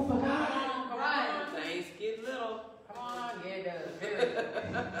bold for God, Right. Things get little. Come on. Yeah, it does. Very.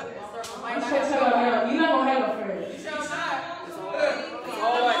 I'm trying to tell you now, you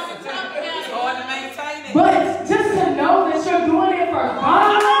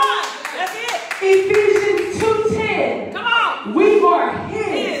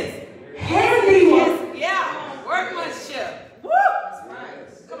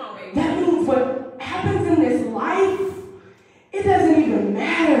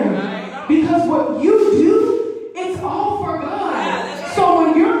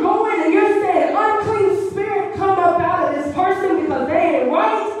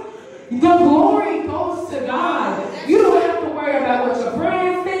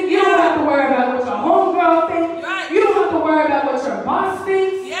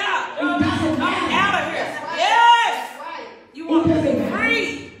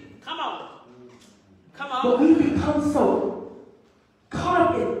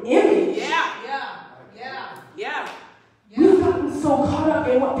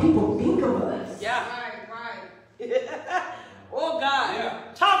what people think of us. Yeah. Right. Oh, God. Yeah.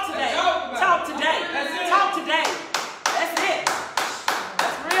 Talk today. Talk today. Talk today. That's it.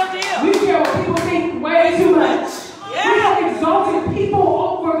 That's real deal. We care what people think way too much. Yeah. We have exalted people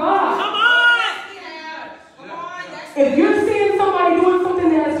over God. Come on. Come on. That's If you're seeing somebody doing something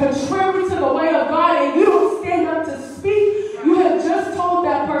that is contrary to the way of God and you don't stand up to speak, you have just told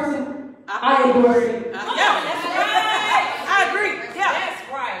that person, I endorse it. Yeah, that's right. I agree. Yeah. That's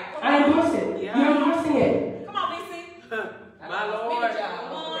right. I endorse it. Yeah. You're endorsing it. Come on, BC. My Lord.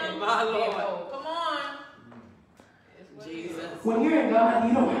 Come on. My Lord. Come on. Jesus. When you're in God,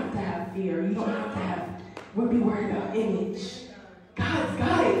 you don't have to have fear. You don't have to be worried about image. God's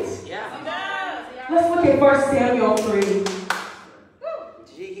got it. Yeah. He does. Let's look at 1 Samuel 3.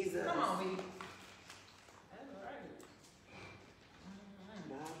 Jesus. Come on, B.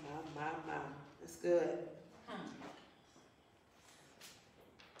 My. That's good.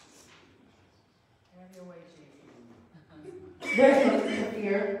 Have your way, Jesus. There's no need to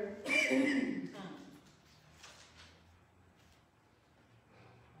fear.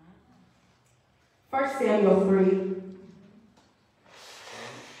 1 Samuel 3.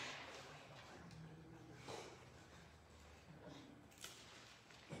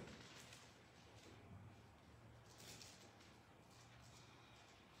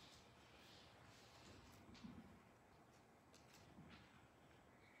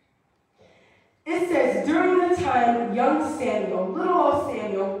 It says, during the time young Samuel, little old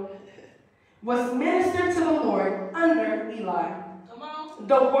Samuel, was ministered to the Lord under Eli. Come on.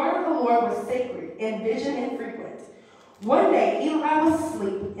 The word of the Lord was sacred and vision infrequent. One day Eli was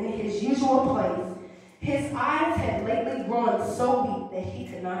asleep in his usual place. His eyes had lately grown so weak that he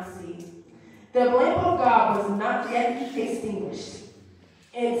could not see. The lamp of God was not yet extinguished,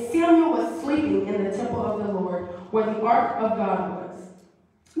 and Samuel was sleeping in the temple of the Lord, where the ark of God was.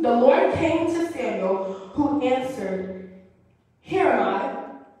 The Lord came to Samuel, who answered, "Here am I."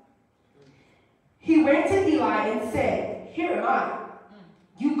 He ran to Eli and said, "Here am I.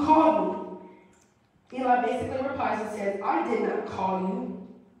 You called me." Eli basically replies and says, "I did not call you.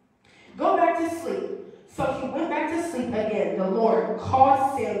 Go back to sleep." So he went back to sleep again. The Lord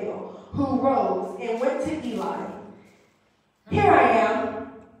called Samuel, who rose and went to Eli. "Here I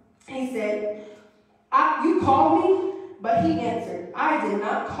am," he said. "You called me?" But he answered, "I did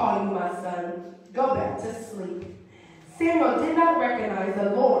not call you, my son. Go back to sleep." Samuel did not recognize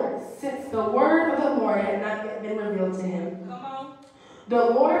the Lord, since the word of the Lord had not yet been revealed to him. Come on. The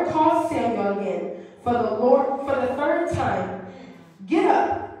Lord called Samuel again for the third time. "Get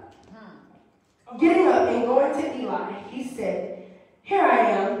up." Getting up and going to Eli, he said, "Here I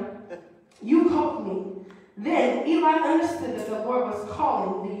am. You called me." Then Eli understood that the Lord was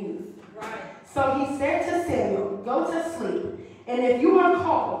calling the youth. Right. So he said to Samuel, "Go to sleep, and if you are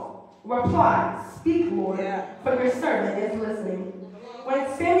called, reply, 'Speak, Lord, for your servant is listening.'" When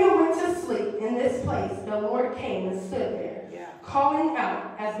Samuel went to sleep in this place, the Lord came and stood there, calling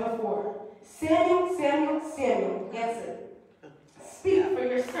out as before, "Samuel, Samuel, Samuel," answered, "Speak, for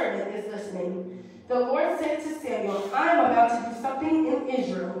your servant is listening." The Lord said to Samuel, "I am about to do something in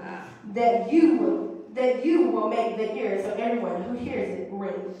Israel that you will make the ears of everyone who hears it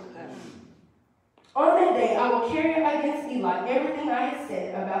ring. On that day, I will carry against Eli everything I have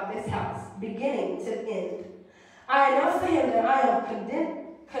said about this house, beginning to end. I announced to him that I am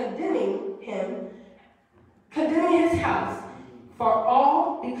condemning his house for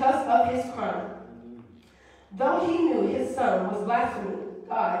all because of his crime. Though he knew his son was blaspheming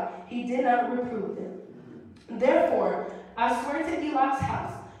God, he did not reprove them. Therefore, I swear to Eli's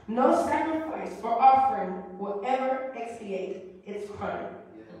house, no sacrifice or offering will ever expiate its crime."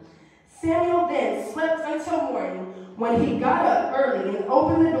 Samuel then slept until morning. When he got up early and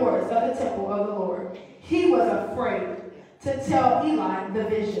opened the doors of the temple of the Lord, he was afraid to tell Eli the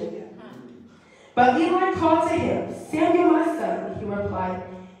vision. But Eli called to him, "Samuel, my son," he replied.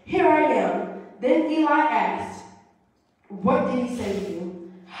 "Here I am." Then Eli asked, "What did he say to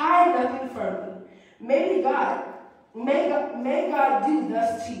you?" "Hide nothing from me. May God do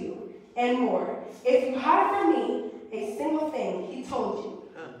thus to you, and more. If you hide from me a single thing he told you."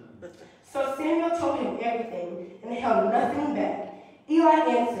 So Samuel told him everything and held nothing back. Eli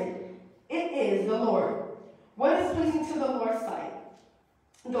answered, "It is the Lord. What is pleasing to the Lord's sight,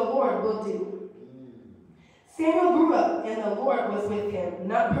 the Lord will do." Samuel grew up, and the Lord was with him,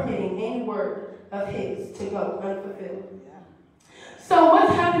 not permitting any word of his to go unfulfilled. So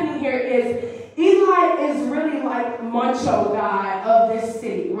what's happening here is Eli is really like macho guy of this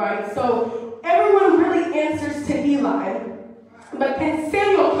city, right? So everyone really answers to Eli. But then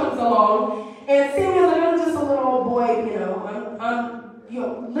Samuel comes along, and Samuel's like, "I'm just a little old boy,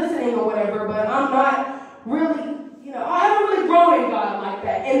 listening or whatever, but I'm not really, I haven't really grown in God like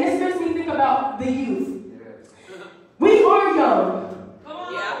that. And this makes me think about the youth. We are young. Come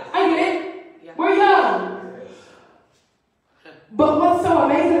on. Yeah. I get it. Yeah. We're young. But what's so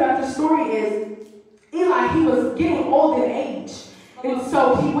amazing about the story is Eli, he was getting old in age. And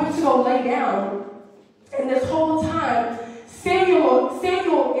so he went to go lay down. And this whole time, Samuel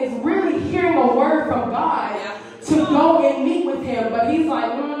is really hearing a word from God to go and meet with him. But he's like,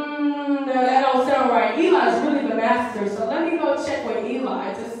 that don't sound right. Eli's really the master. So let me go check with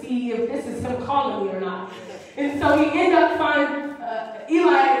Eli to see if this is him calling me or not. And so he ended up finding,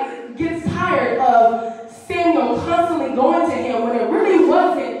 Eli gets tired of Samuel constantly going to him when it really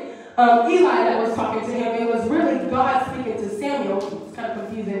wasn't Eli that was talking to him. It was really God speaking to Samuel. It's kind of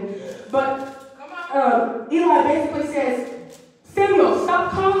confusing. But Eli basically says, Samuel,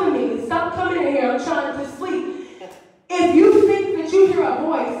 stop calling me. Stop coming in here. I'm trying to sleep. If you think that you hear a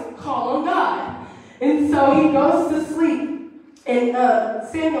voice, call on God. And so he goes to sleep. And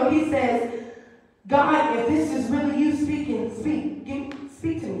Samuel, he says, God, if this is really you speaking,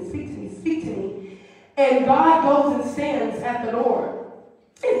 speak to me. And God goes and stands at the door.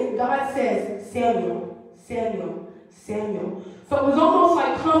 And God says, Samuel. So it was almost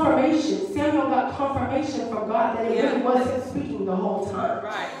like confirmation. Samuel got confirmation from God that it really was him speaking the whole time.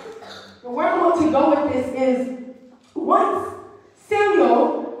 Right. And where I want to go with this is, once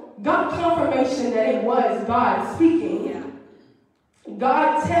Samuel got confirmation that it was God speaking,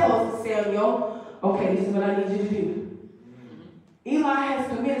 God tells Samuel, okay, this is what I need you to do. Eli has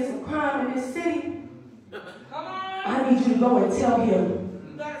committed some crime in this city. Come on. I need you to go and tell him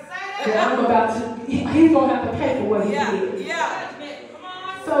You better say that that. I'm about to, he's going to have to pay for what he did. Yeah. Come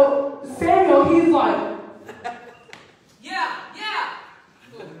on. So Samuel, he's like, Yeah.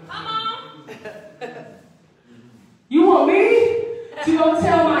 Come on. you want me to go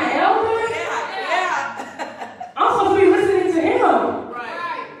tell my elder? Yeah. I'm supposed to be listening to him.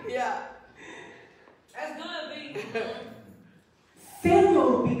 Right. Yeah. That's good, B.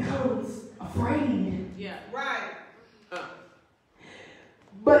 Samuel becomes afraid. Yeah. Right.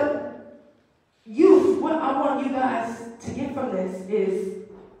 But youth, what I want you guys to get from this is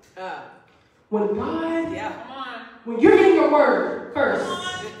when God, Come on. when you're in your word first, Come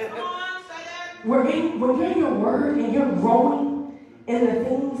on. Say that. when you're in your word and you're growing in the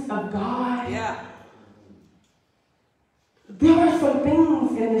things of God, there are some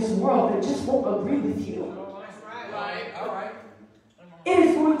things in this world that just won't agree with you. That's right. All right. It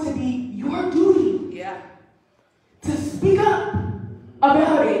is going to be your duty to speak up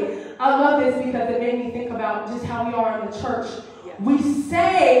about it. I love this because it made me think about just how we are in the church. We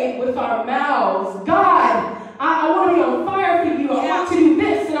say with our mouths, God, I want to be on fire for you. I want to do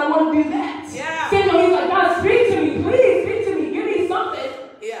this and I want to do that. Samuel, he's like, God, speak to me. Please speak to me. Give me something.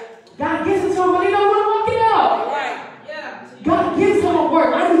 God gives it to him, but he don't want to walk it out. God gives him a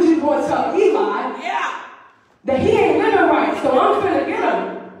word. I need you to go and tell Eli that he ain't living right, so I'm going to get him.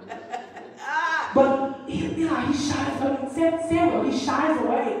 But Eli, he shies away. Samuel, he shies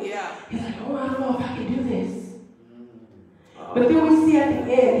away. He's like, oh, I don't know if I can do this. But then we see at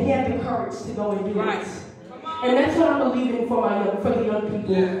the end, he had the courage to go and do it. And that's what I'm believing for the young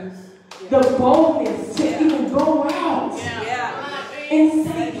people. The boldness to even go out and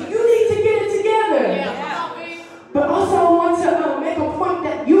say, you need to get it together. But also I want to make a point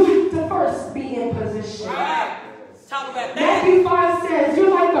that you have to first be in position. Talk about that. Matthew 5 says, you're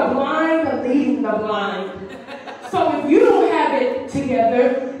like the blind leading the blind. So if you don't have it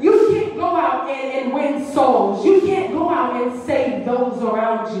together, you can't go out and win souls. You can't go out and save those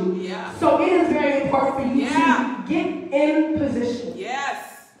around you. So it is very important for you to get in position.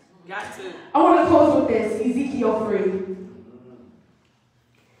 Got to. I want to close with this, Ezekiel 3.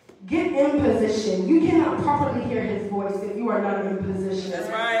 Get in position. You cannot properly hear his voice if you are not in position. That's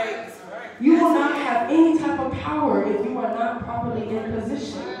right. You will not have any type of power if you are not properly in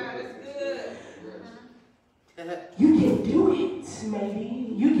position. You can do it,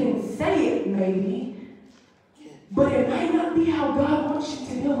 maybe. You can say it, maybe. But it might not be how God wants you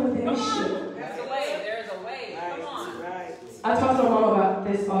to deal with the issue. There's a way. There's a way. Come on. I talk to my mom about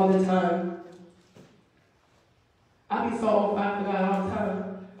this all the time. I be so on fire for God all the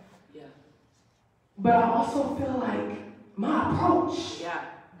time. But I also feel like my approach,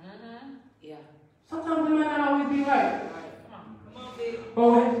 sometimes it might not always be right. Come on, baby.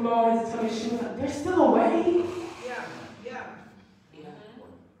 Mom always tell me, she was like, there's still a way.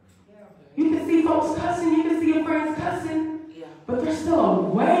 You can see folks cussing, you can see your friends cussing, but there's still a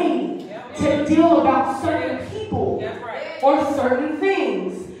way to deal about certain people or certain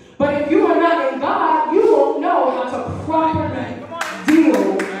things. But if you are not in God, you won't know how to properly deal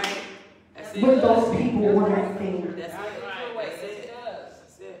with those people or that thing. That's it.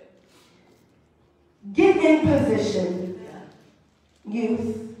 That's it. Get in position.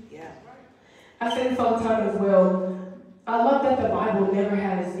 Youth. Yeah. I say this all the time as well. I love that the Bible never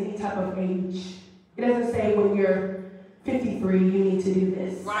has any type of age. It doesn't say when you're 53, you need to do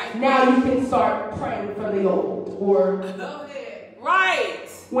this. Right. Now you can start praying for the old. Or Go ahead. Right.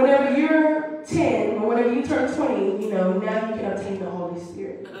 whenever you're 10 or whenever you turn 20, now you can obtain the Holy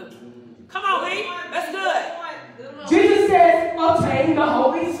Spirit. Come on, B. That's good. Jesus says, obtain the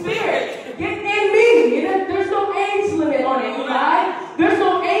Holy Spirit. Get in me. There's no age limit on it, Eli. There's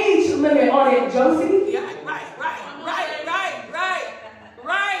no age limit on it, Josie. Yeah, right.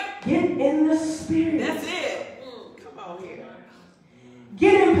 Get in the Spirit. That's it. Come on here.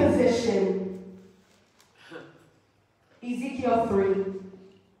 Get in position. Ezekiel 3.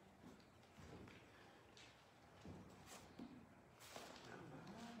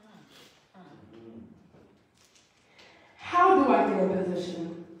 How do I get in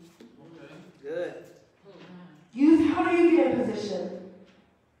position? Good. Youth, how do you get in position?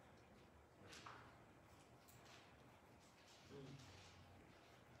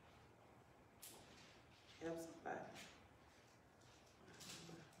 Help somebody.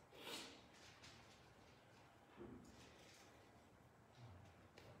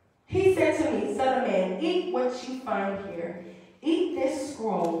 He said to me, Son of man, eat what you find here. Eat this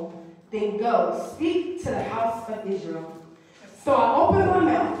scroll, then go, speak to the house of Israel. So I opened my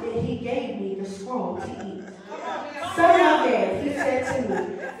mouth, and he gave me the scroll to eat. Son of man, he said to me,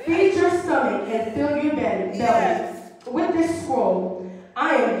 feed your stomach and fill your belly with this scroll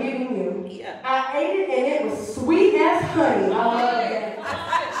I am giving you. Yeah. I ate it, and it was sweet as honey. I love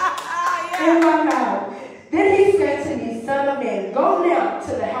that. In my mouth. Then he said to me, Son of man, go now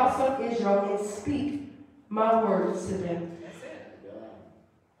to the house of Israel and speak my words to them.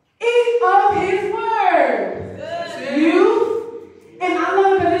 Eat of his word. You. And I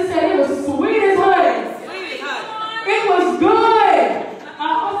love it because it said it was sweet as honey. Sweet as honey. It was good. I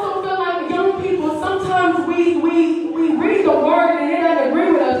also feel like young people, sometimes we read the word and it doesn't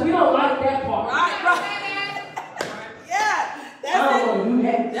agree with us. We don't like that part. Right. Yeah. I don't want to do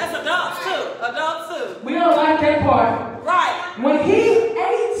that. That's adults too. Adults too. We don't like that part. Right. When he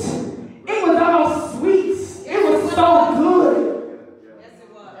ate, it was all sweet. It was so good. Yes, it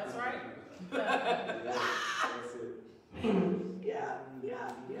was. That's right. Yeah.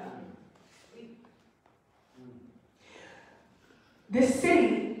 The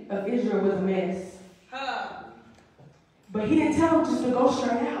city of Israel was a mess. But he didn't tell them just to go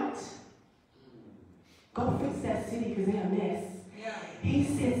straight out. Go fix that city because they're a mess. Yeah. He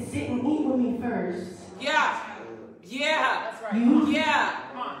said, sit and eat with me first. Yeah. That's right. You Yeah.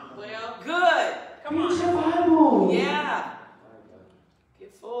 Come on. Well, good. read your Bible. Yeah.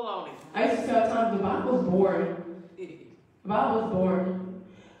 Get full on it. I used to tell times the Bible's boring. The Bible's boring.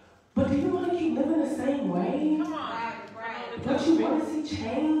 But do you want to keep living the same way? Come on. Right. Don't you want to see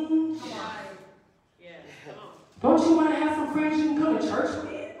change? Come on. Yeah. Come on. Don't you want to have some friends you can come to church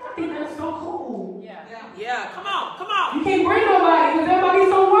with? I think that's so cool. Yeah. Yeah. Come on. Come on. You can't bring nobody because everybody's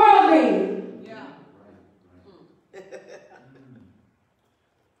so worldly. Yeah.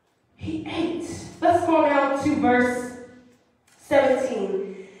 He ate. Let's go down to verse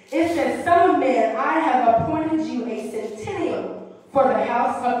 17. It says, Son of man, I have appointed you a centennial for the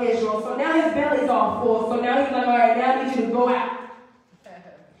house of Israel. So now his belly's all full. So now he's like, all right, now I need you to go out.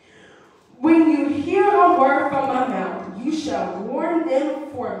 When you hear a word from my mouth, you shall warn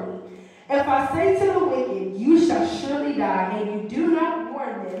them for me. If I say to the wicked, you shall surely die, and you do not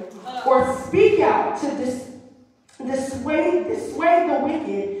warn them, or speak out to dissuade the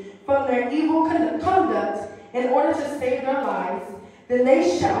wicked from their evil conduct in order to save their lives, then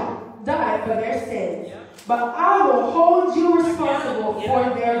they shall die for their sins. Yeah. But I will hold you responsible for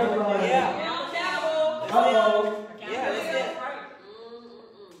their blood. Yeah. Uh-oh. Yeah, that's it.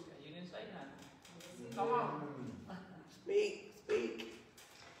 You didn't say nothing. Come on. Speak.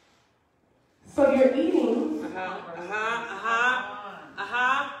 So you're eating,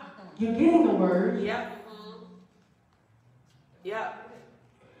 you're getting the word. Yep. Yep.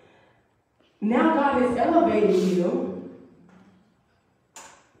 Now God has elevated you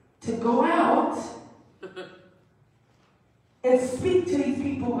to go out and speak to these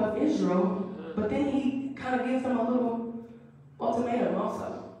people of Israel, but then he kind of gives them a little ultimatum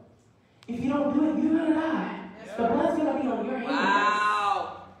also. If you don't do it, you're going to die. The blood's going to be on your hands.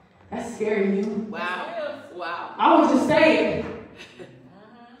 Wow. That's scary, you. Wow. I was just saying.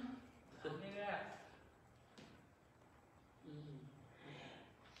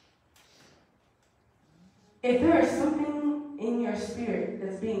 If there is something in your spirit spirit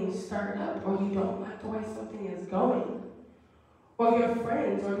that's being stirred up, or you don't like the way something is going, or your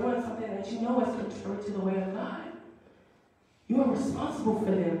friends are doing something that you know is contrary to the way of God, you are responsible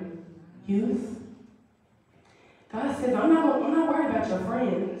for them, youth. God says, I'm not worried about your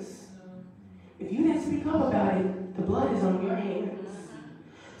friends. If you didn't speak up about it, the blood is on your hands.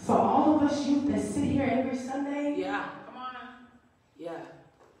 So all of us youth that sit here every Sunday, Yeah. Come on. Yeah.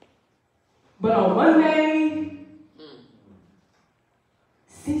 but on Monday,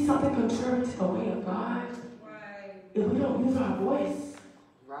 see something contrary to the way of God, Right. if we don't use our voice,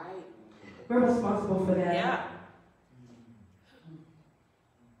 Right. we're responsible for that. Yeah.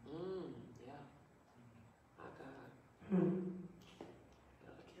 Yeah. My God. Hmm.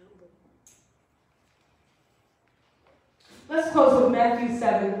 Let's close with Matthew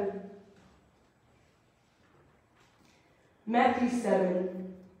 7. Matthew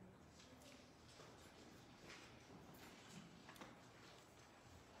 7.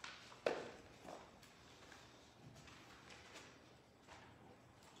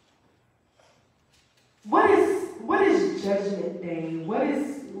 What is Judgment Day? What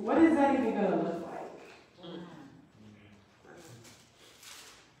is that even gonna look like?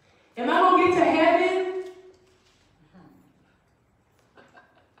 Am I gonna get to heaven?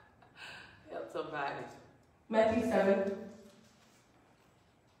 Help somebody. Matthew 7.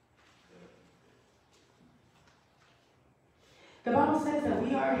 The Bible says that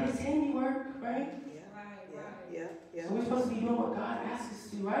we are his handiwork, right? Yeah. So we're supposed to be doing what God asks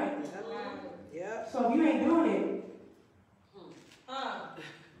us to, right? Yeah. So if you ain't doing it,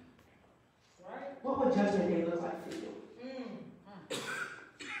 Right. what would Judgment Day look like for you?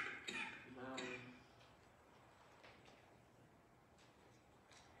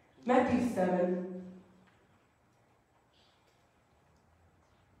 Matthew 7.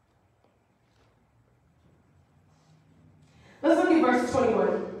 Let's look at verse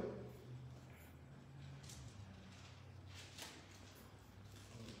 21.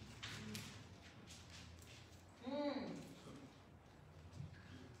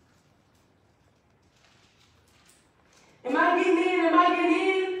 Am I getting in? Am I getting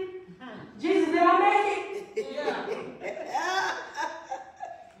in? Jesus, did I make it? Yeah.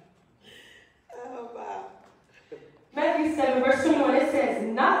 Oh, wow. Matthew 7, verse 21, it says,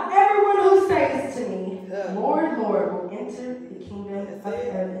 not everyone who says to me, Lord, Lord, will enter the kingdom of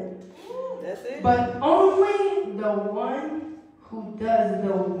heaven, That's it. but only the one who does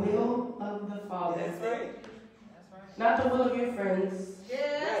the will of the Father. That's right. Not the will of your friends,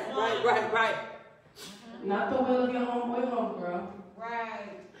 Yeah. Right. not the will of your homeboy, homegirl.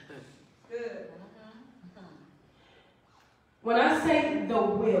 Right. Good. When I say the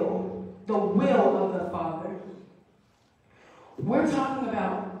will of the Father, we're talking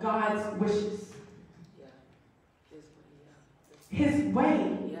about God's wishes, Yeah. his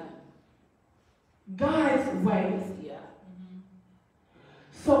way, Yeah. God's way. Yeah.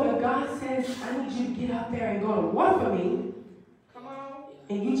 So if God says, I need you to get out there and go to war for me, Come on.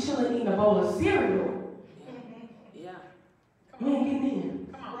 and you chilling eating a bowl of cereal, Yeah. you ain't getting in.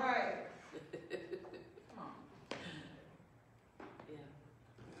 Come on. Right.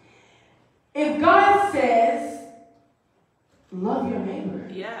 If God says, love your neighbor,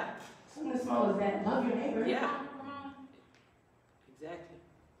 Yeah. something as small as that, love your neighbor, Yeah. Come on. Exactly.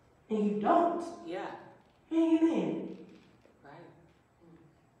 and you don't, Yeah. you ain't getting in.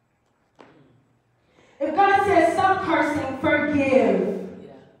 Right. If God says, stop cursing, forgive,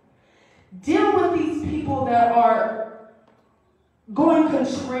 Yeah. deal with these people that are going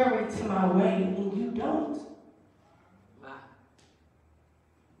contrary to my way, and you don't,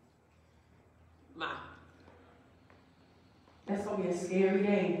 Ma. that's going to be a scary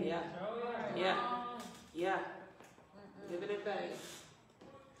day. Yeah. Yeah. Yeah. Living in vain.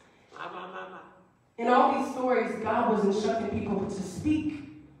 Ma. In all these stories, God was instructing people to speak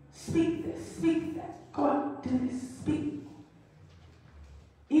this, speak that. Go out, do this, speak.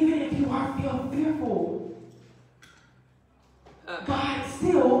 Even if you are fearful, God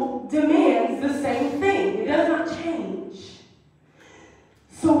still demands the same thing. It does not change.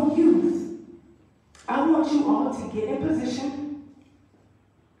 So youth, I want you all to get in position.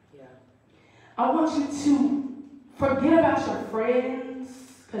 Yeah. I want you to forget about your friends,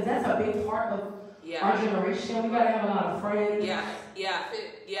 because that's a big part of Yeah. our generation. We got to have a lot of friends. Yeah.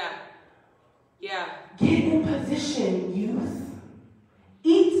 Get in position, youth.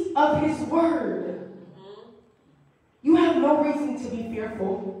 Eat of his word. You have no reason to be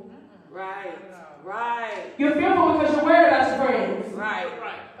fearful. Right. You're fearful because you're worried about your friends. Right.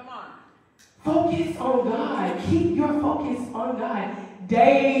 Come on. Focus on God. Keep your focus on God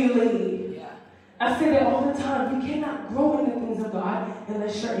daily. Yeah. I say that all the time. You cannot grow in the things of God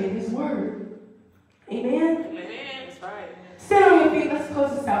unless you're in His Word. Amen? Amen. That's right. Sit on your feet. Let's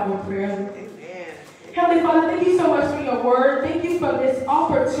close this out with prayer. Amen. Heavenly Father, thank you so much for your word. Thank you for this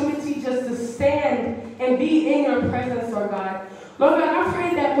opportunity just to stand and be in your presence, Lord God. Lord God, I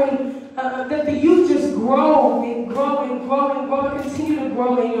pray that when that the youth just grow and grow and grow and grow and continue to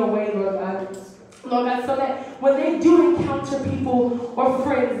grow in your way, Lord God. Lord God, so that when they do encounter people or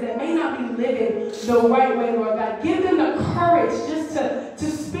friends that may not be living the right way, Lord God, give them the courage just to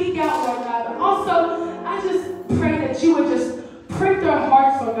speak out, Lord God. But also, I just pray that you would just prick their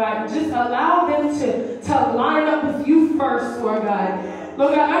hearts, Lord God, and just allow them to line up with you first, Lord God.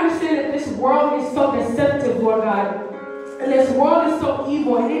 Lord God, I understand that this world is so deceptive, Lord God. And this world is so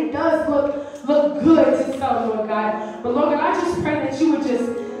evil, and it does look good to some, Lord God. But Lord God, I just pray that you would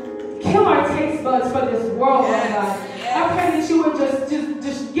just kill our taste buds for this world, Lord God. I pray that you would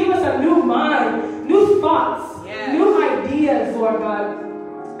just give us a new mind, new thoughts, new ideas, Lord God.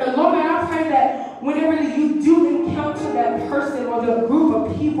 And Lord God, I pray that whenever you do encounter that person or the group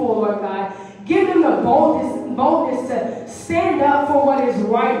of people, Lord God, give them the boldness to stand up for what is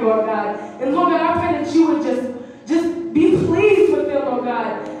right, Lord God. And Lord God, I pray that you would just be pleased with them, Lord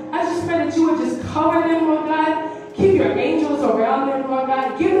God. I just pray that you would just cover them, Lord God. Keep your angels around them, Lord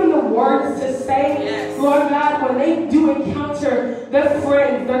God. Give them the words to say, Lord God, when they do encounter their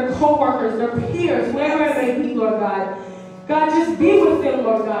friends, their co-workers, their peers, wherever it may be, Lord God. God, just be with them,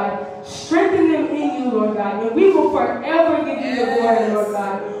 Lord God. Strengthen them in you, Lord God. And we will forever give you the glory, Lord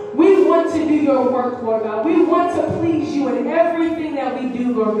God. We want to do your work, Lord God. We want to please you in everything that we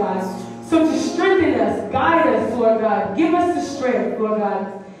do, Lord God. So to strengthen us, guide us, Lord God. Give us the strength, Lord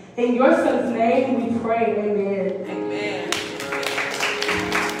God. In your Son's name we pray, amen. Amen.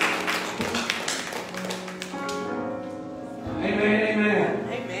 Amen, amen.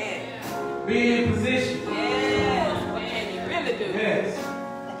 Amen. Be in position. Yes. Man, you really do. Yes.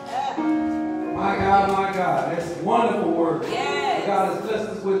 My God. That's a wonderful word. Yes. God has blessed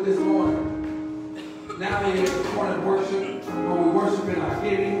us with this morning. Now we have this morning worship, where we worship in our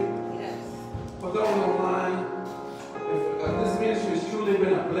giving. Yes. For those online, if this ministry has truly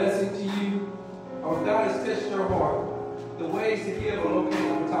been a blessing to you, or if God has touched your heart, the ways to give are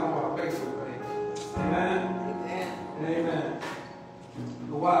located on the top of our Facebook page. Amen? Amen. Amen.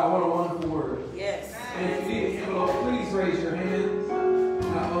 Wow, what a wonderful word. Yes. And if you need an envelope, please raise your hands.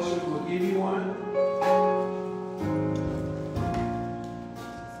 And our ushers will give you one.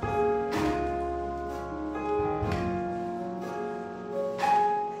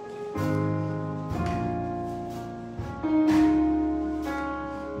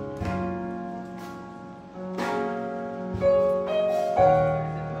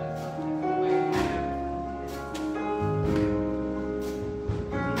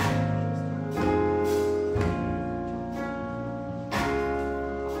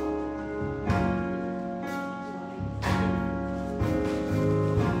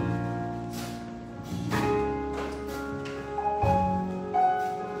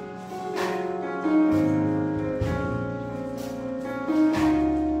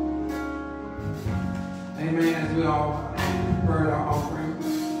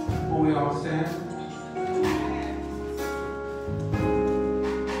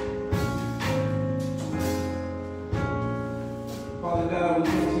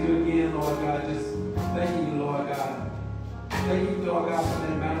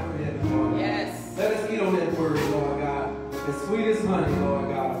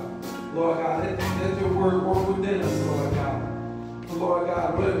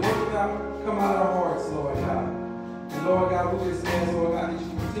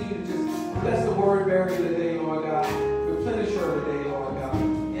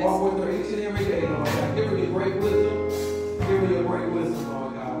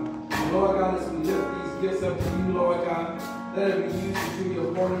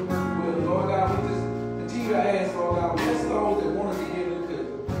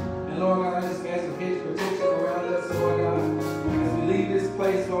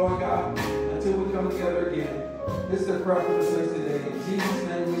 This is the prayer for the saints today. In Jesus'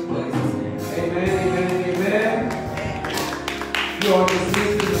 name we pray. Amen, amen, amen. You are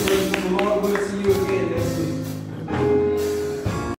dismissed.